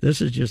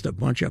just a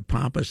bunch of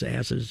pompous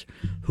asses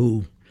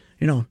who,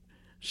 you know,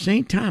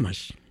 St.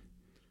 Thomas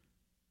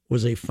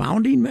was a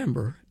founding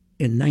member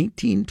in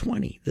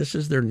 1920. This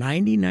is their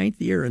 99th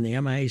year in the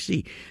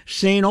MIAC.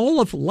 St.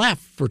 Olaf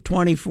left for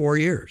 24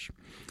 years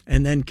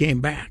and then came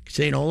back.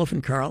 St. Olaf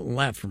and Carleton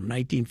left from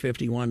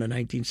 1951 to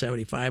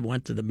 1975,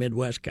 went to the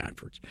Midwest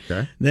Conference.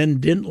 Okay. Then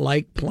didn't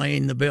like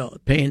paying the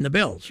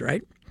bills,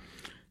 right?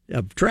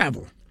 Of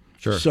travel.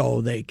 Sure.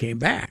 So they came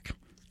back.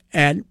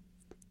 And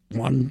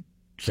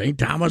St.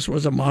 Thomas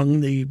was among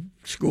the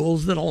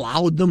schools that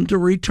allowed them to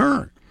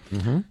return.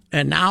 Mm-hmm.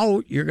 And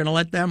now you're going to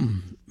let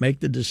them make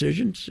the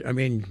decisions? I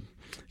mean,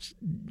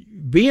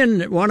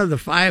 being one of the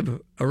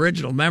 5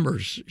 original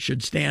members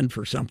should stand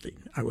for something,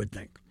 I would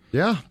think.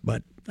 Yeah.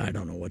 But I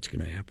don't know what's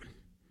going to happen.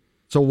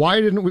 So why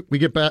didn't we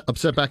get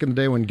upset back in the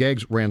day when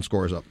Gags ran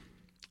scores up?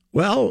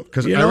 Well,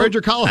 because I read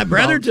your column.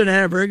 Brotherton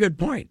had a very good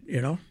point,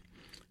 you know,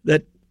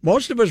 that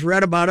most of us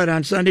read about it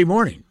on Sunday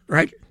morning,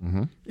 right?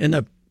 Mm-hmm. In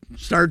the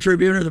Star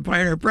Tribune or the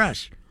Pioneer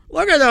Press.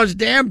 Look at those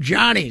damn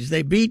Johnnies.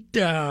 They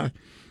never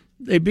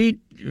beat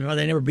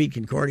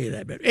Concordia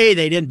that bad. They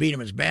didn't beat them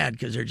as bad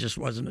because there just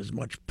wasn't as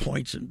much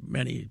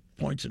many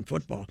points in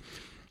football.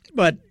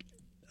 But,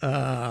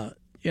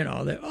 you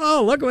know,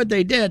 look at what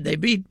they did. They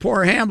beat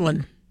poor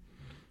Hamlin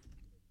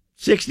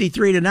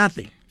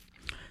 63-0.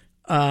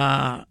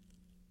 That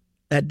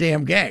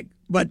damn Gag.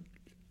 But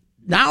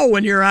now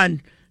when you're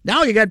on...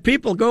 Now you got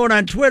people going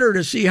on Twitter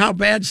to see how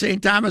bad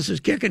St. Thomas is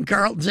kicking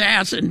Carleton's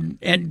ass,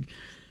 and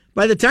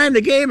by the time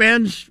the game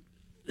ends,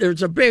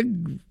 there's a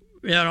big,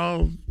 you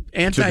know,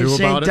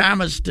 anti-St.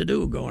 Thomas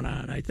to-do going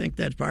on. I think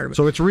that's part of it.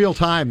 So it's real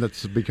time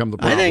that's become the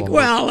problem.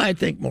 I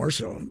think more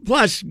so.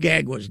 Plus,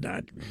 Gag was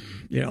not,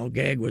 you know,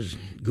 Gag was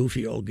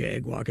goofy old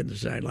Gag walking the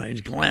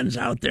sidelines. Glenn's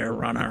out there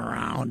running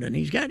around, and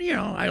he's got, you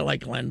know, I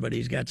like Glenn, but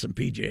he's got some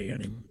PJ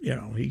in him. You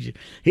know,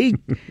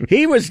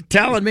 he was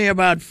telling me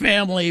about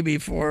family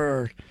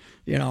before,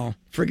 you know,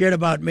 forget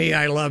about me,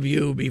 I love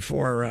you,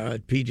 before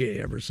PJ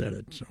ever said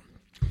it. So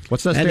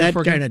what's that? And that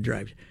kind of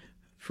drives.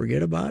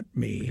 Forget about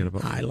me.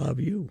 I love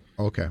you.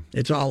 Okay.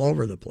 It's all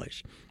over the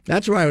place.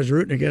 That's why I was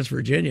rooting against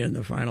Virginia in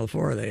the Final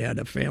Four. They had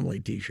the family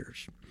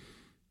T-shirts.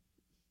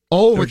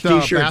 Oh, with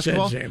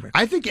basketball?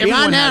 I think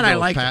everyone had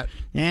those, Pat.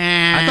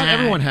 I thought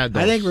everyone had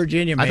those. I think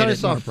Virginia made it. I thought I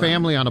saw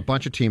family on a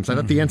bunch of teams. I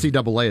thought the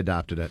NCAA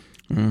adopted it.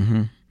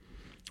 Mm-hmm.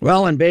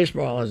 Well, in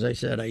baseball, as I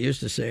said, I used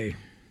to say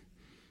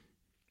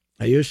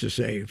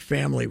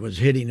family was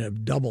hitting a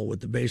double with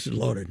the bases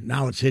loaded.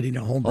 Now it's hitting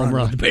a home run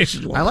with the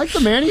bases loaded. I like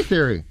the Manny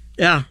theory.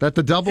 Yeah. That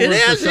the double It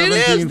is the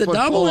is. 17-foot The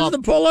double is the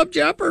pull-up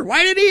jumper.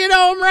 Why did he hit a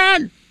home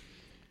run?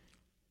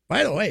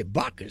 By the way,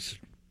 Buck is,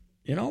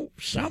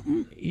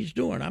 something he's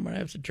doing. I'm going to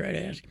have to try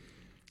to ask.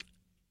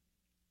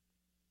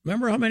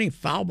 Remember how many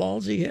foul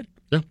balls he hit?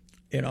 Yeah.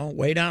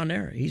 Way down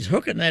there. He's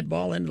hooking that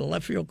ball into the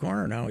left field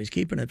corner now. He's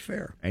keeping it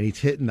fair. And he's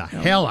hitting the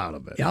hell out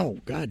of it. Oh,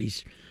 God.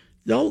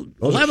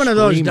 11 of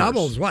those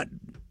doubles,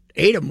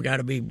 8 of them got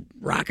to be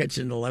rockets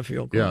in the left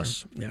field corner.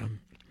 Yes. Yeah.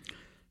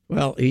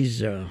 Well,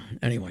 he's,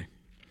 anyway.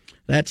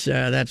 That's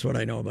what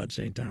I know about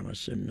St.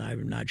 Thomas, and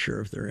I'm not sure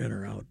if they're in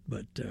or out.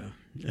 But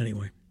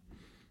anyway,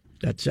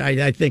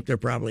 I think they're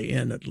probably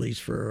in at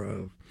least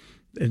for,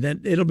 and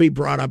then it'll be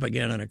brought up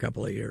again in a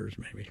couple of years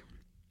maybe.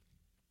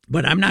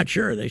 But I'm not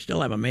sure. They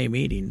still have a May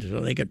meeting, so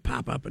they could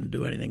pop up and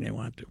do anything they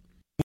want to.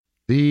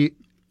 The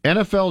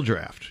NFL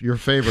draft, your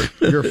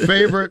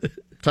favorite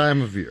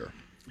time of year.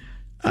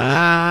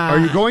 Are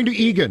you going to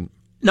Egan?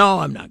 No,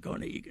 I'm not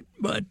going to Egan.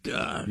 But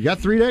you got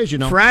 3 days,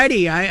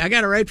 Friday, I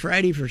got to write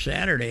Friday for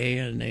Saturday,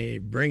 and they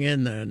bring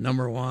in the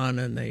number one,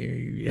 and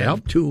they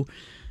have 2.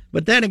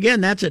 But then again,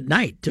 that's at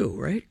night too,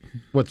 right?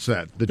 What's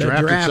that? The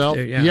draft itself?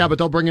 Yeah, but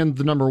they'll bring in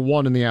the number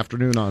one in the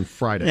afternoon on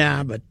Friday.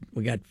 Yeah, but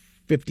we got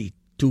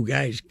 52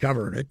 guys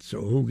covering it,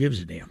 so who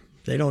gives a damn?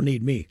 They don't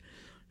need me.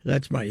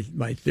 That's my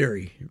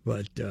theory.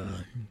 But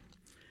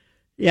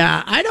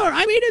yeah,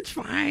 I mean, it's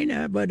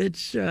fine, but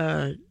it's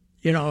as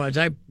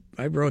I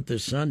wrote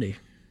this Sunday.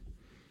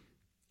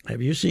 Have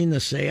you seen the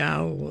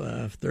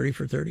Seau 30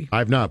 for 30?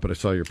 I've not, but I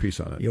saw your piece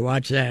on it. You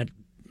watch that,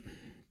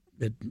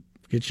 it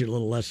gets you a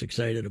little less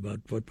excited about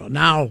football.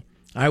 Now,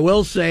 I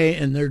will say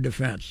in their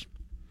defense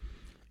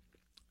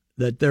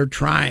that they're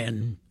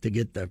trying to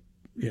get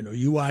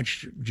you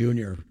watch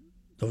Junior,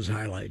 those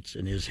highlights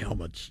and his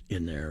helmet's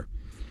in there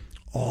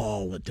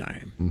all the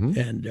time. Mm-hmm.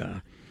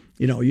 And,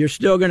 you're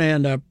still going to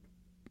end up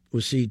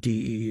with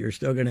CTE. You're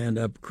still going to end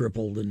up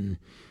crippled.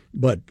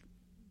 But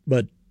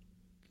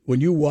when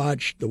you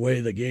watch the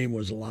way the game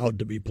was allowed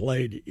to be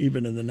played,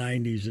 even in the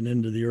 90s and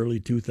into the early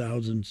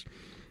 2000s,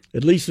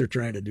 at least they're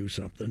trying to do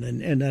something.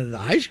 And at the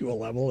high school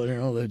level,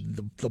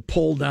 the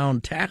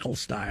pull-down tackle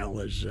style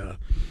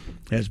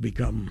has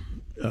become,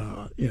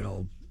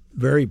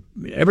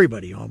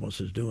 everybody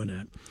almost is doing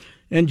that.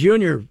 And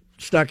Junior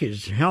stuck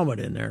his helmet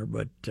in there,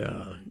 but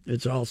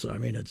it's also,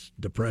 it's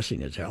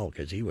depressing as hell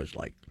because he was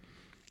like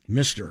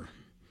Mr.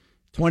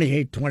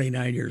 28,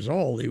 29 years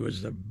old. He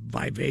was the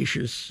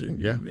vivacious,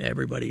 and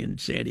everybody in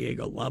San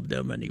Diego loved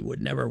him, and he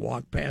would never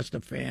walk past a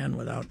fan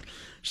without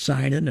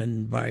signing.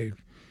 And by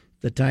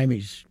the time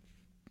he's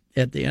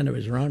at the end of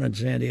his run in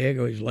San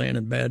Diego, he's laying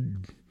in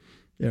bed,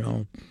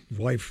 his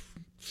wife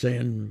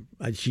saying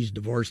she's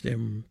divorced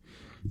him.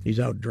 He's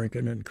out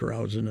drinking and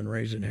carousing and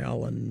raising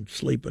hell and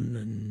sleeping,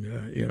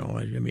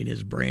 and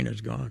his brain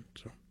is gone.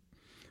 So,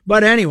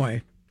 but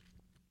anyway,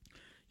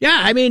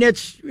 yeah,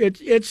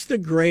 it's the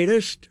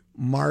greatest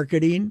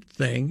marketing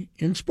thing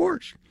in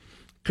sports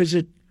because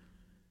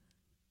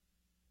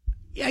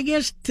I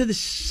guess to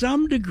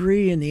some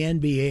degree in the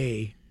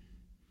NBA,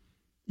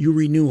 you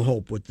renew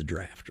hope with the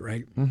draft,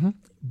 right? Mm-hmm.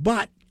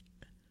 But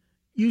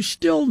you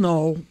still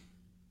know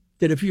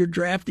that if you're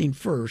drafting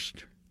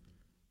first,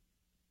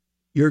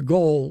 your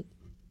goal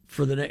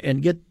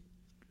and get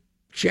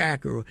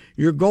Shaq, or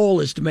your goal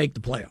is to make the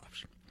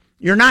playoffs.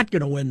 You're not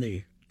going to win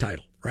the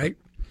title, right?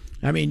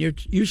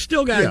 You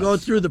still got to go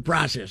through the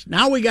process.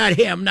 Now we got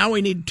him. Now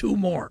we need 2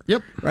 more.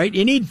 Yep. Right?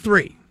 You need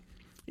 3.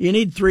 You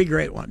need 3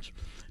 great ones.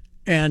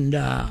 And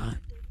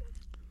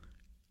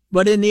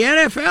but in the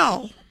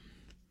NFL,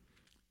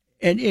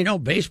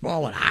 and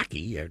baseball and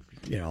hockey,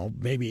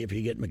 maybe if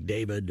you get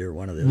McDavid or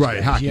one of those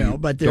guys, hockey,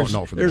 but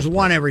there's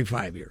one every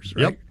 5 years,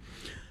 right?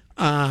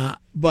 Yep.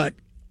 But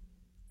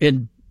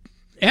in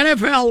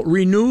NFL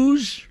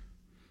renews,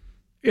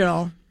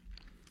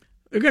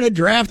 they're going to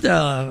draft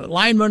a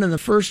lineman in the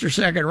first or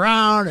second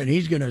round, and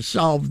he's going to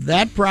solve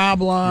that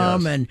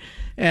problem. Yes.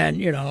 And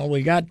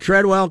we got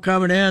Treadwell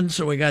coming in,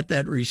 so we got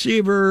that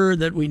receiver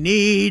that we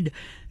need.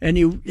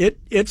 And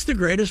it's the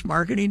greatest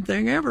marketing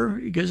thing ever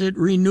because it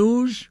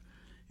renews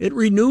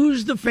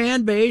the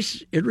fan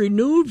base. It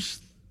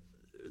renews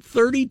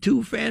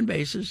 32 fan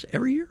bases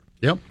every year.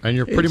 Yep, and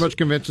you're pretty much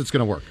convinced it's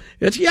going to work.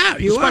 You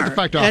Despite are. The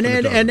fact and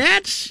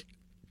that's,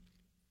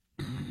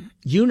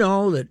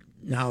 that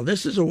now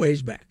this is a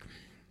ways back.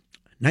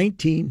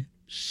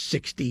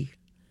 1960,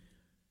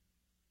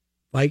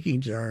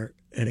 Vikings are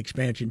an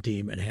expansion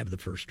team and have the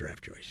first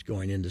draft choice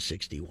going into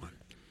 61.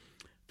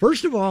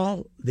 First of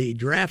all, the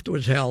draft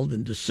was held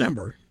in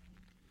December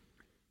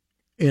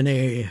in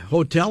a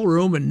hotel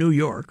room in New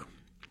York.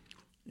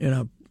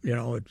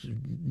 It's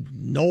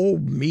no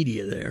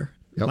media there.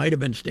 Yep. Might have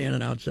been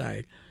standing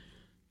outside.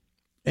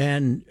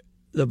 And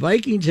the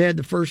Vikings had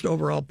the first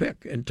overall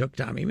pick and took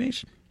Tommy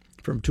Mason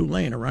from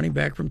Tulane, a running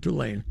back from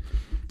Tulane.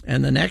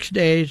 And the next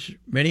day's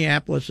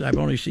Minneapolis, I've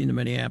only seen the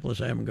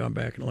Minneapolis. I haven't gone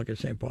back and looked at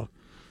St. Paul.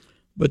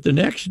 But the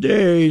next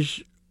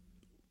day's,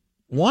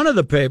 one of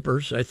the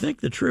papers, I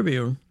think the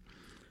Tribune,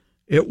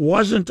 it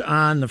wasn't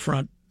on the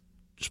front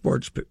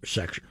sports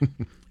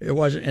section. It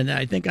wasn't, and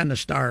I think on the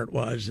Star it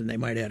was, and they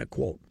might add a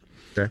quote.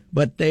 Okay.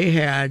 But they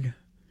had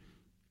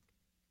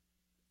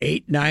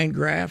 8, 9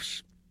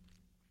 graphs.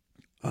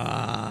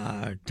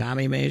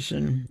 Tommy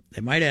Mason,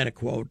 they might add a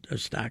quote, a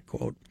stock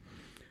quote.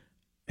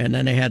 And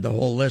then they had the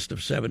whole list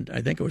of 7,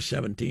 I think it was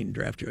 17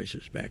 draft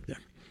choices back then.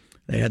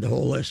 They had the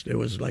whole list. It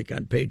was like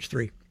on page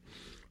 3.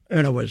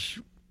 And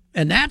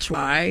that's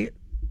why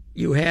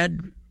you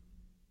had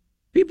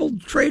people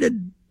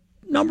traded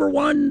number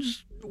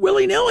ones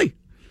willy-nilly.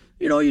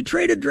 You know, you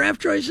traded draft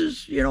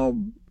choices. You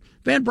know,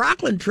 Van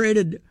Brocklin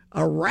traded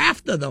a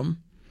raft of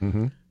them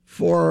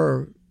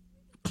for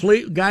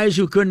guys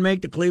who couldn't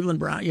make the Cleveland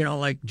Browns, you know,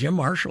 like Jim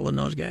Marshall and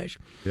those guys.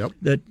 Yep.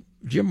 That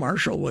Jim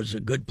Marshall was a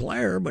good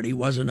player, but he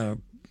wasn't a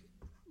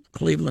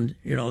Cleveland.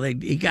 You know,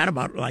 he got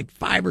about like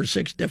 5 or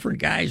 6 different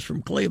guys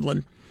from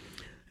Cleveland.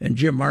 And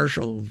Jim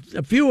Marshall,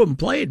 a few of them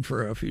played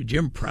for a few,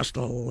 Jim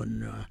Prestel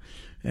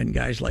and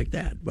guys like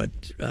that. But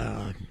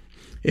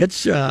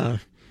it's well,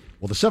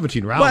 the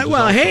 17 rounds.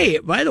 Well, hey,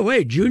 by the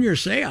way, Junior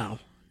Seau,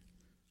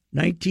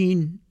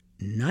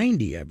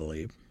 1990, I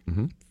believe,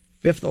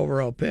 5th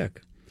overall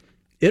pick.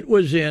 It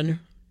was in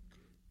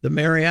the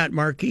Marriott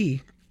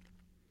Marquis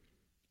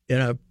in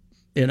a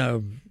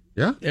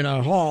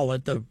hall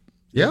at the.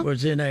 Yeah. It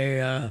was in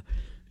a.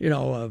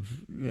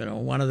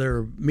 One of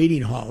their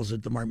meeting halls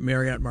at the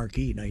Marriott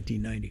Marquis,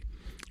 1990,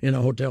 in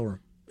a hotel room.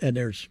 And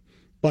there's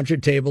a bunch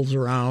of tables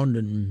around,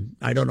 and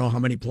I don't know how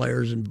many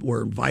players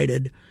were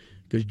invited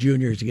because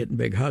juniors are getting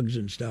big hugs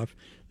and stuff.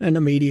 And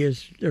the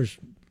there's,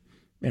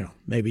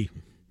 maybe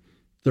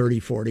 30,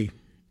 40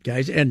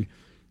 guys. And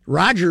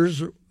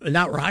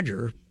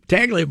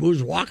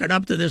Tagliabue's walking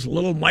up to this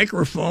little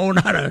microphone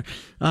on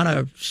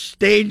a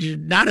stage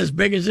not as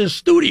big as this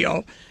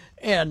studio,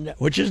 and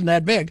which isn't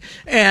that big,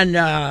 and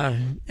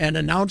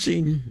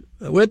announcing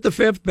with the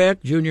 5th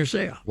pick, Junior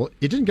Seau. Well,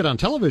 it didn't get on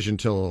television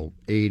till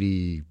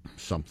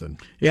 80-something.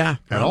 Yeah,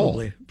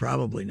 probably.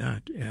 Probably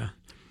not. Yeah,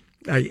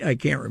 I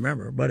can't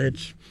remember, but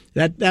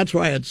that's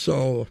why it's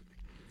so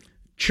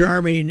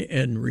charming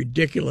and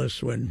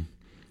ridiculous when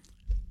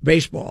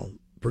baseball,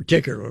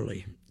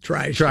 particularly,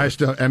 tries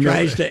to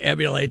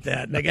emulate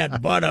that. And they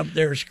got Bud up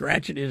there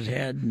scratching his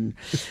head,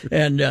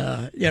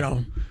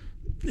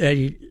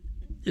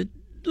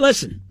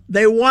 listen,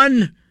 they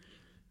won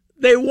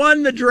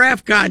the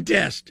draft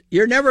contest.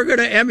 You're never going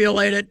to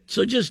emulate it,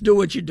 so just do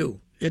what you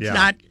do. It's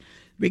not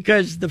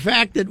because the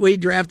fact that we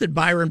drafted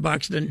Byron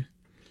Buxton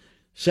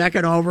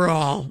 2nd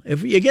overall,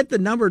 if you get the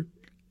number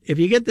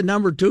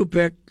 2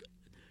 pick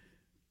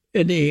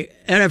in the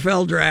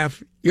NFL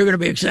draft, you're going to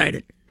be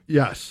excited.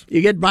 Yes.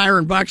 You get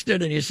Byron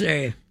Buxton and you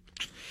say,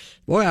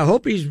 boy, I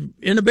hope he's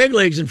in the big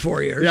leagues in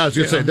 4 years. Yeah, I was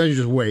going to say, then you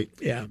just wait.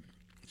 Yeah.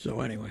 So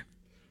anyway.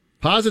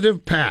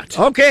 Positive Pat.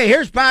 Okay,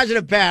 here's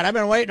Positive Pat. I've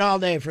been waiting all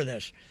day for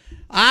this.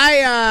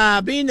 I,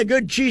 being the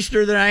good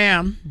Cheester that I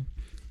am,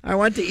 I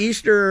went to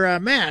Easter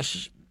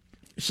Mass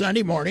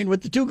Sunday morning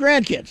with the 2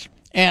 grandkids.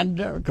 And,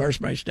 of course,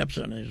 my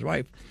stepson and his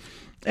wife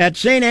at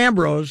St.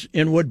 Ambrose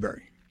in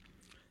Woodbury,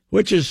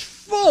 which is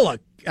full of,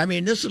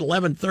 this is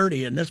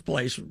 11:30 in this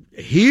place,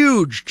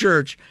 huge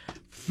church,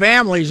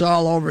 families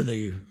all over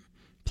the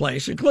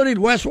place,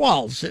 including Wes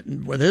Walls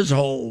sitting with his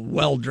whole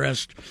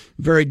well-dressed,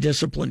 very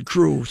disciplined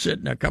crew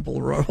sitting a couple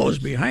of rows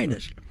behind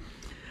us.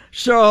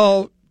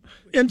 So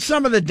in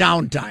some of the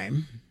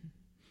downtime,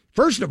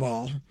 first of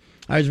all,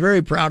 I was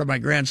very proud of my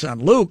grandson,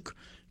 Luke,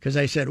 because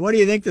I said, what do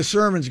you think the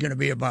sermon's going to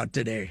be about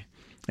today?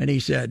 And he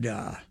said,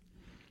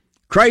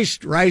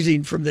 Christ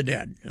rising from the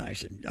dead. And I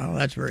said, oh,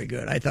 that's very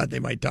good. I thought they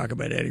might talk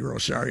about Eddie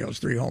Rosario's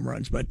 3 home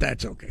runs, but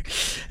that's okay.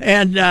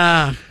 And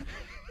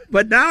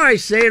but now I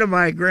say to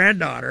my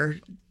granddaughter,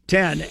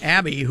 10,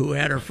 Abby, who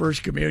had her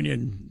first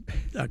communion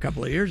a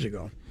couple of years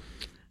ago,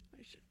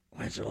 I said,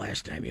 when's the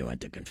last time you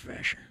went to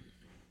confession?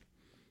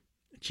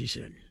 And she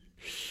said,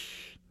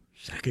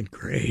 2nd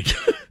grade.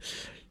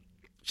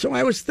 So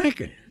I was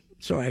thinking.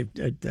 So I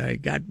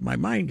got, my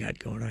mind got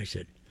going. I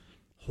said,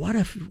 what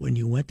if when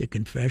you went to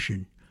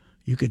confession,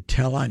 you could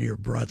tell on your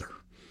brother?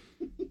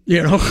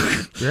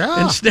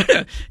 Yeah. Instead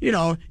of,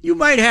 you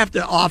might have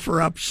to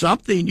offer up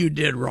something you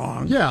did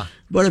wrong. Yeah.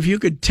 But if you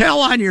could tell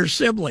on your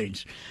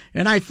siblings.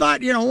 And I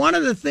thought, one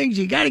of the things,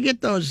 you got to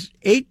get those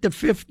 8 to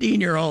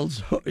 14-year-olds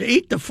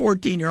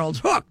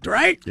hooked,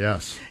 right?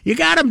 Yes. You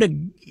got them to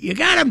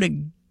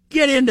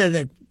get into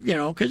the,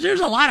 because there's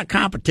a lot of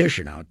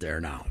competition out there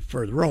now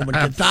for the Roman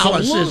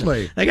Catholicism.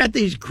 Absolutely. They got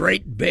these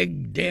great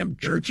big damn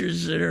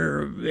churches that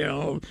are,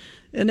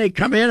 and they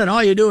come in and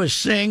all you do is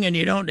sing, and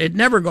it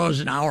never goes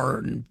an hour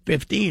and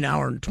 15,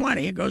 hour and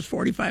 20. It goes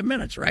 45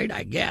 minutes, right?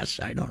 I guess.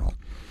 I don't know.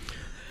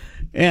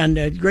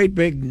 And great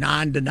big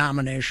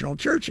non-denominational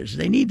churches,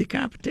 they need the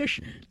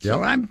competition. So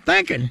Yep. I'm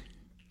thinking,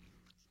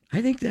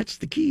 I think that's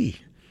the key.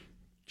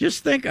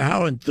 Just think of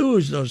how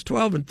enthused those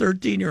 12 and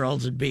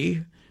 13-year-olds would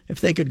be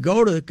if they could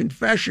go to the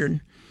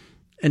confession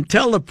and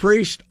tell the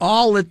priest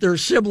all that their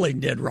sibling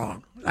did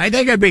wrong. I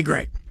think it'd be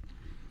great.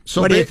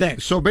 So what do you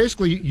think? So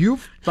basically,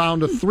 you've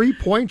found a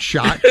 3-point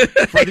shot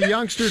for the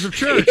youngsters of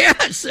church.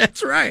 Yes,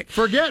 that's right.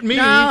 Forget me.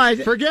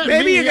 Forget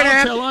maybe me. You're gonna I'll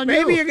have, tell on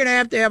maybe you. you're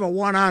going to have a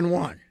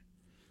one-on-one.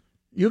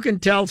 You can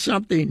tell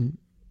something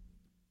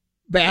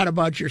bad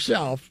about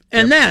yourself,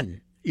 and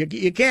then you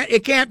can't.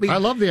 It can't be. I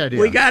love the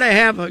idea. You got to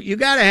have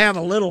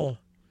a little,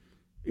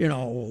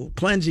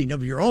 cleansing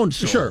of your own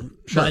soul. Sure.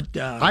 But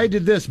I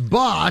did this,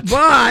 but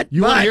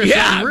you want to hear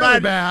something really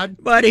bad?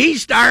 But he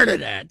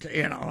started it.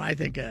 I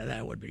think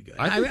that would be good.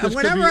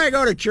 Whenever I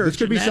go to church, this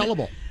could be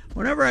sellable.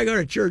 Whenever I go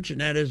to church,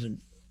 and that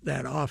isn't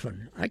that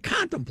often, I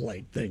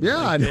contemplate things. Yeah,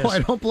 like I know. this. I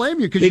don't blame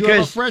you because you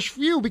have a fresh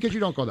view because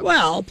you don't go there.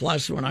 Well,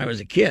 plus when I was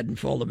a kid in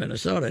Fulda,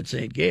 Minnesota, at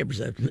St. Gabe's,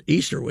 that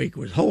Easter week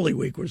Holy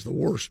Week was the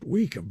worst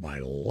week of my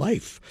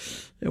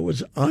life. It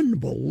was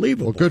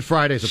unbelievable. Well, Good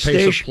Friday's a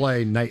pace of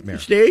play nightmare.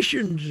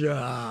 Stations,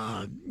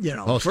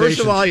 first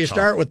of all, you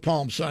start with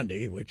Palm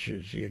Sunday, which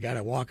is you got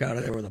to walk out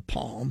of there with a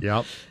palm.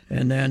 Yep.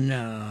 And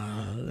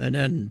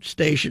then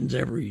stations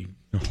every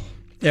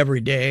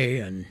day,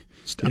 and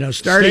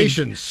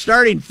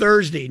starting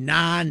Thursday,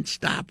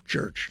 non-stop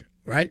church,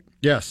 right?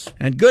 Yes.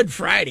 And Good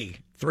Friday,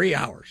 3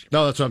 hours.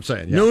 No, that's what I'm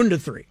saying. Yeah. Noon to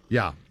 3.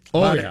 Yeah.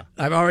 Yeah.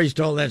 I've always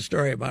told that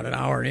story. About an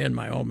hour in,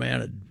 my old man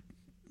would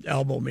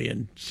elbow me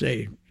and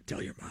say,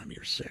 "Tell your mom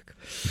you're sick."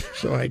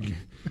 So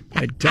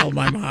I'd tell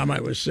my mom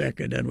I was sick,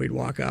 and then we'd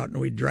walk out and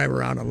we'd drive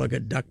around and look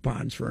at duck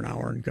ponds for an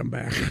hour and come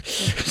back.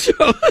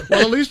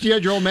 Well, at least you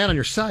had your old man on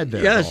your side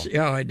there. Yes, though.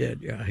 yeah, I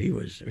did. Yeah, he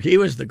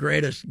was the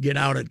greatest get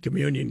out at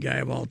communion guy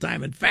of all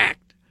time. In fact,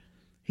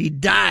 he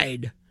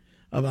died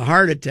of a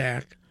heart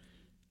attack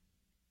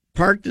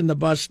parked in the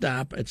bus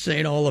stop at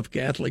St. Olaf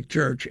Catholic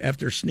Church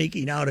after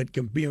sneaking out at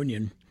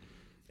communion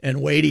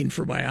and waiting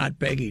for my Aunt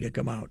Peggy to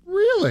come out.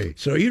 Really?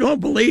 So you don't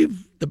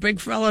believe the big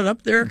fella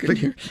up there?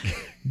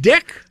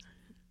 Dick,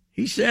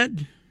 he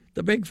said,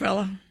 the big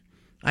fella,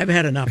 I've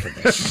had enough of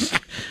this.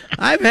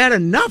 I've had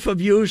enough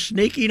of you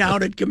sneaking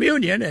out at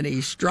communion, and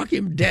he struck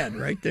him dead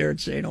right there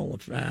at St.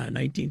 Olaf,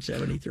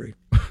 1973.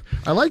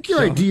 I like your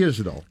ideas,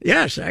 though.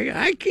 Yes,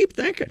 I keep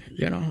thinking.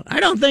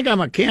 I don't think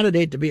I'm a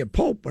candidate to be a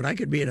pope, but I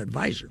could be an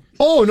advisor.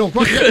 Oh no,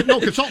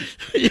 consultant.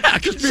 Yeah,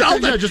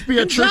 consultant. Just be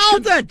a church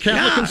consultant.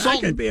 Catholic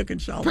consultant. I could be a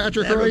consultant.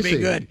 Patrick that would Racy.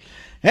 be good.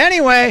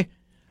 Anyway,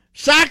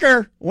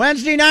 soccer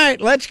Wednesday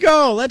night. Let's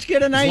go. Let's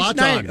get a nice Zlatan.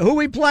 night. Who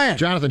we playing?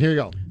 Jonathan, here you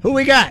go. Who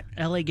we got?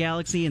 LA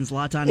Galaxy and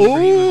Zlatan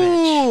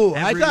Ooh, Ibrahimovic.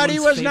 I thought he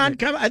was Everyone's not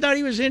coming. I thought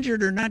he was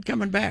injured or not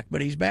coming back,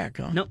 but he's back,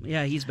 huh? Nope,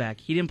 yeah, he's back.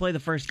 He didn't play the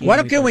first game.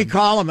 What can we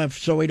call him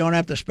so we don't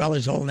have to spell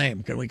his whole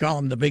name? Can we call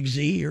him the Big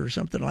Z or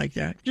something like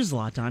that? Just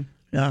Zlatan.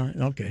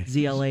 Okay.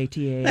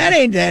 Zlatan. That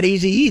ain't that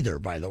easy either,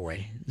 by the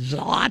way.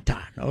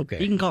 Zlatan. Okay.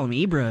 You can call him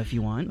Ibra if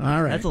you want.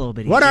 All right. That's a little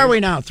bit easier. What are we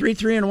now?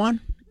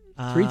 3-3-1?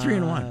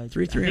 3-3-1.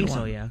 3-3-1. I think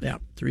so, yeah. Yeah,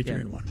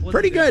 3-3-1. We'll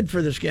Pretty good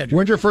for the schedule.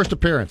 When's your first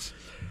appearance?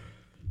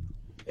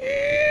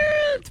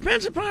 It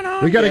depends upon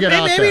how. We got to get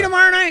out maybe there.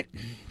 tomorrow night.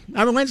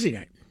 Wednesday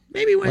night.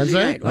 Maybe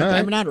Wednesday night. All right.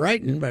 I'm not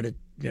writing, but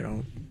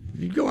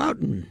you go out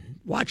and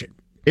watch it.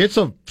 It's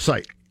a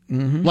sight.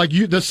 Mm-hmm. Like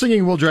the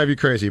singing will drive you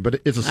crazy,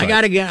 but it's a sight.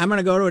 I'm going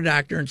to go to a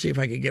doctor and see if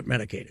I can get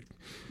medicated.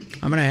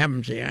 I'm going to have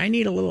him say, I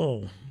need a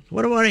little.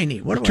 What do I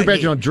need? Too bad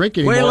you don't drink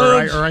anymore,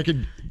 or I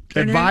could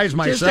advise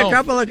myself.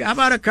 How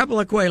about a couple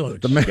of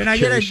Quaaludes? The medication. Can I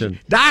get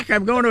a doc?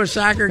 I'm going to a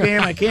soccer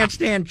game. I can't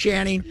stand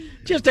chanting.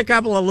 Just a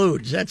couple of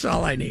ludes. That's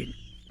all I need.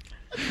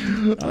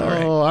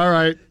 All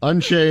right.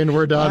 Unchained.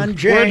 We're done.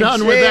 Unchained. We're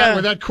done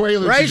with that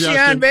Quaalude Ricey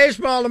suggestion. on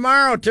baseball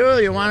tomorrow,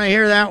 too. You want to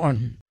hear that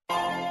one?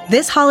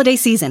 This holiday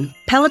season,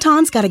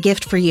 Peloton's got a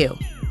gift for you.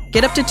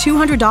 Get up to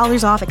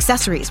 $200 off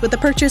accessories with the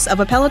purchase of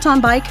a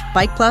Peloton bike,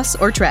 Bike Plus,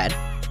 or Tread.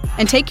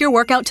 And take your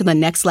workout to the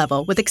next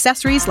level with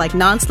accessories like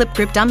non-slip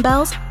grip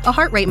dumbbells, a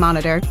heart rate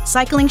monitor,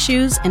 cycling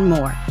shoes, and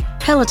more.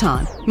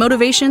 Peloton,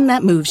 motivation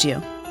that moves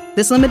you.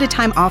 This limited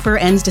time offer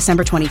ends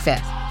December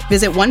 25th.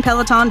 Visit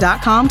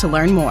onepeloton.com to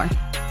learn more.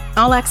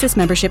 All access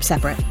membership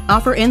separate.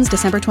 Offer ends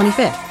December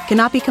 25th.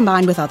 Cannot be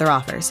combined with other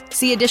offers.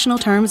 See additional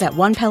terms at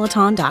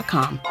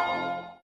onepeloton.com.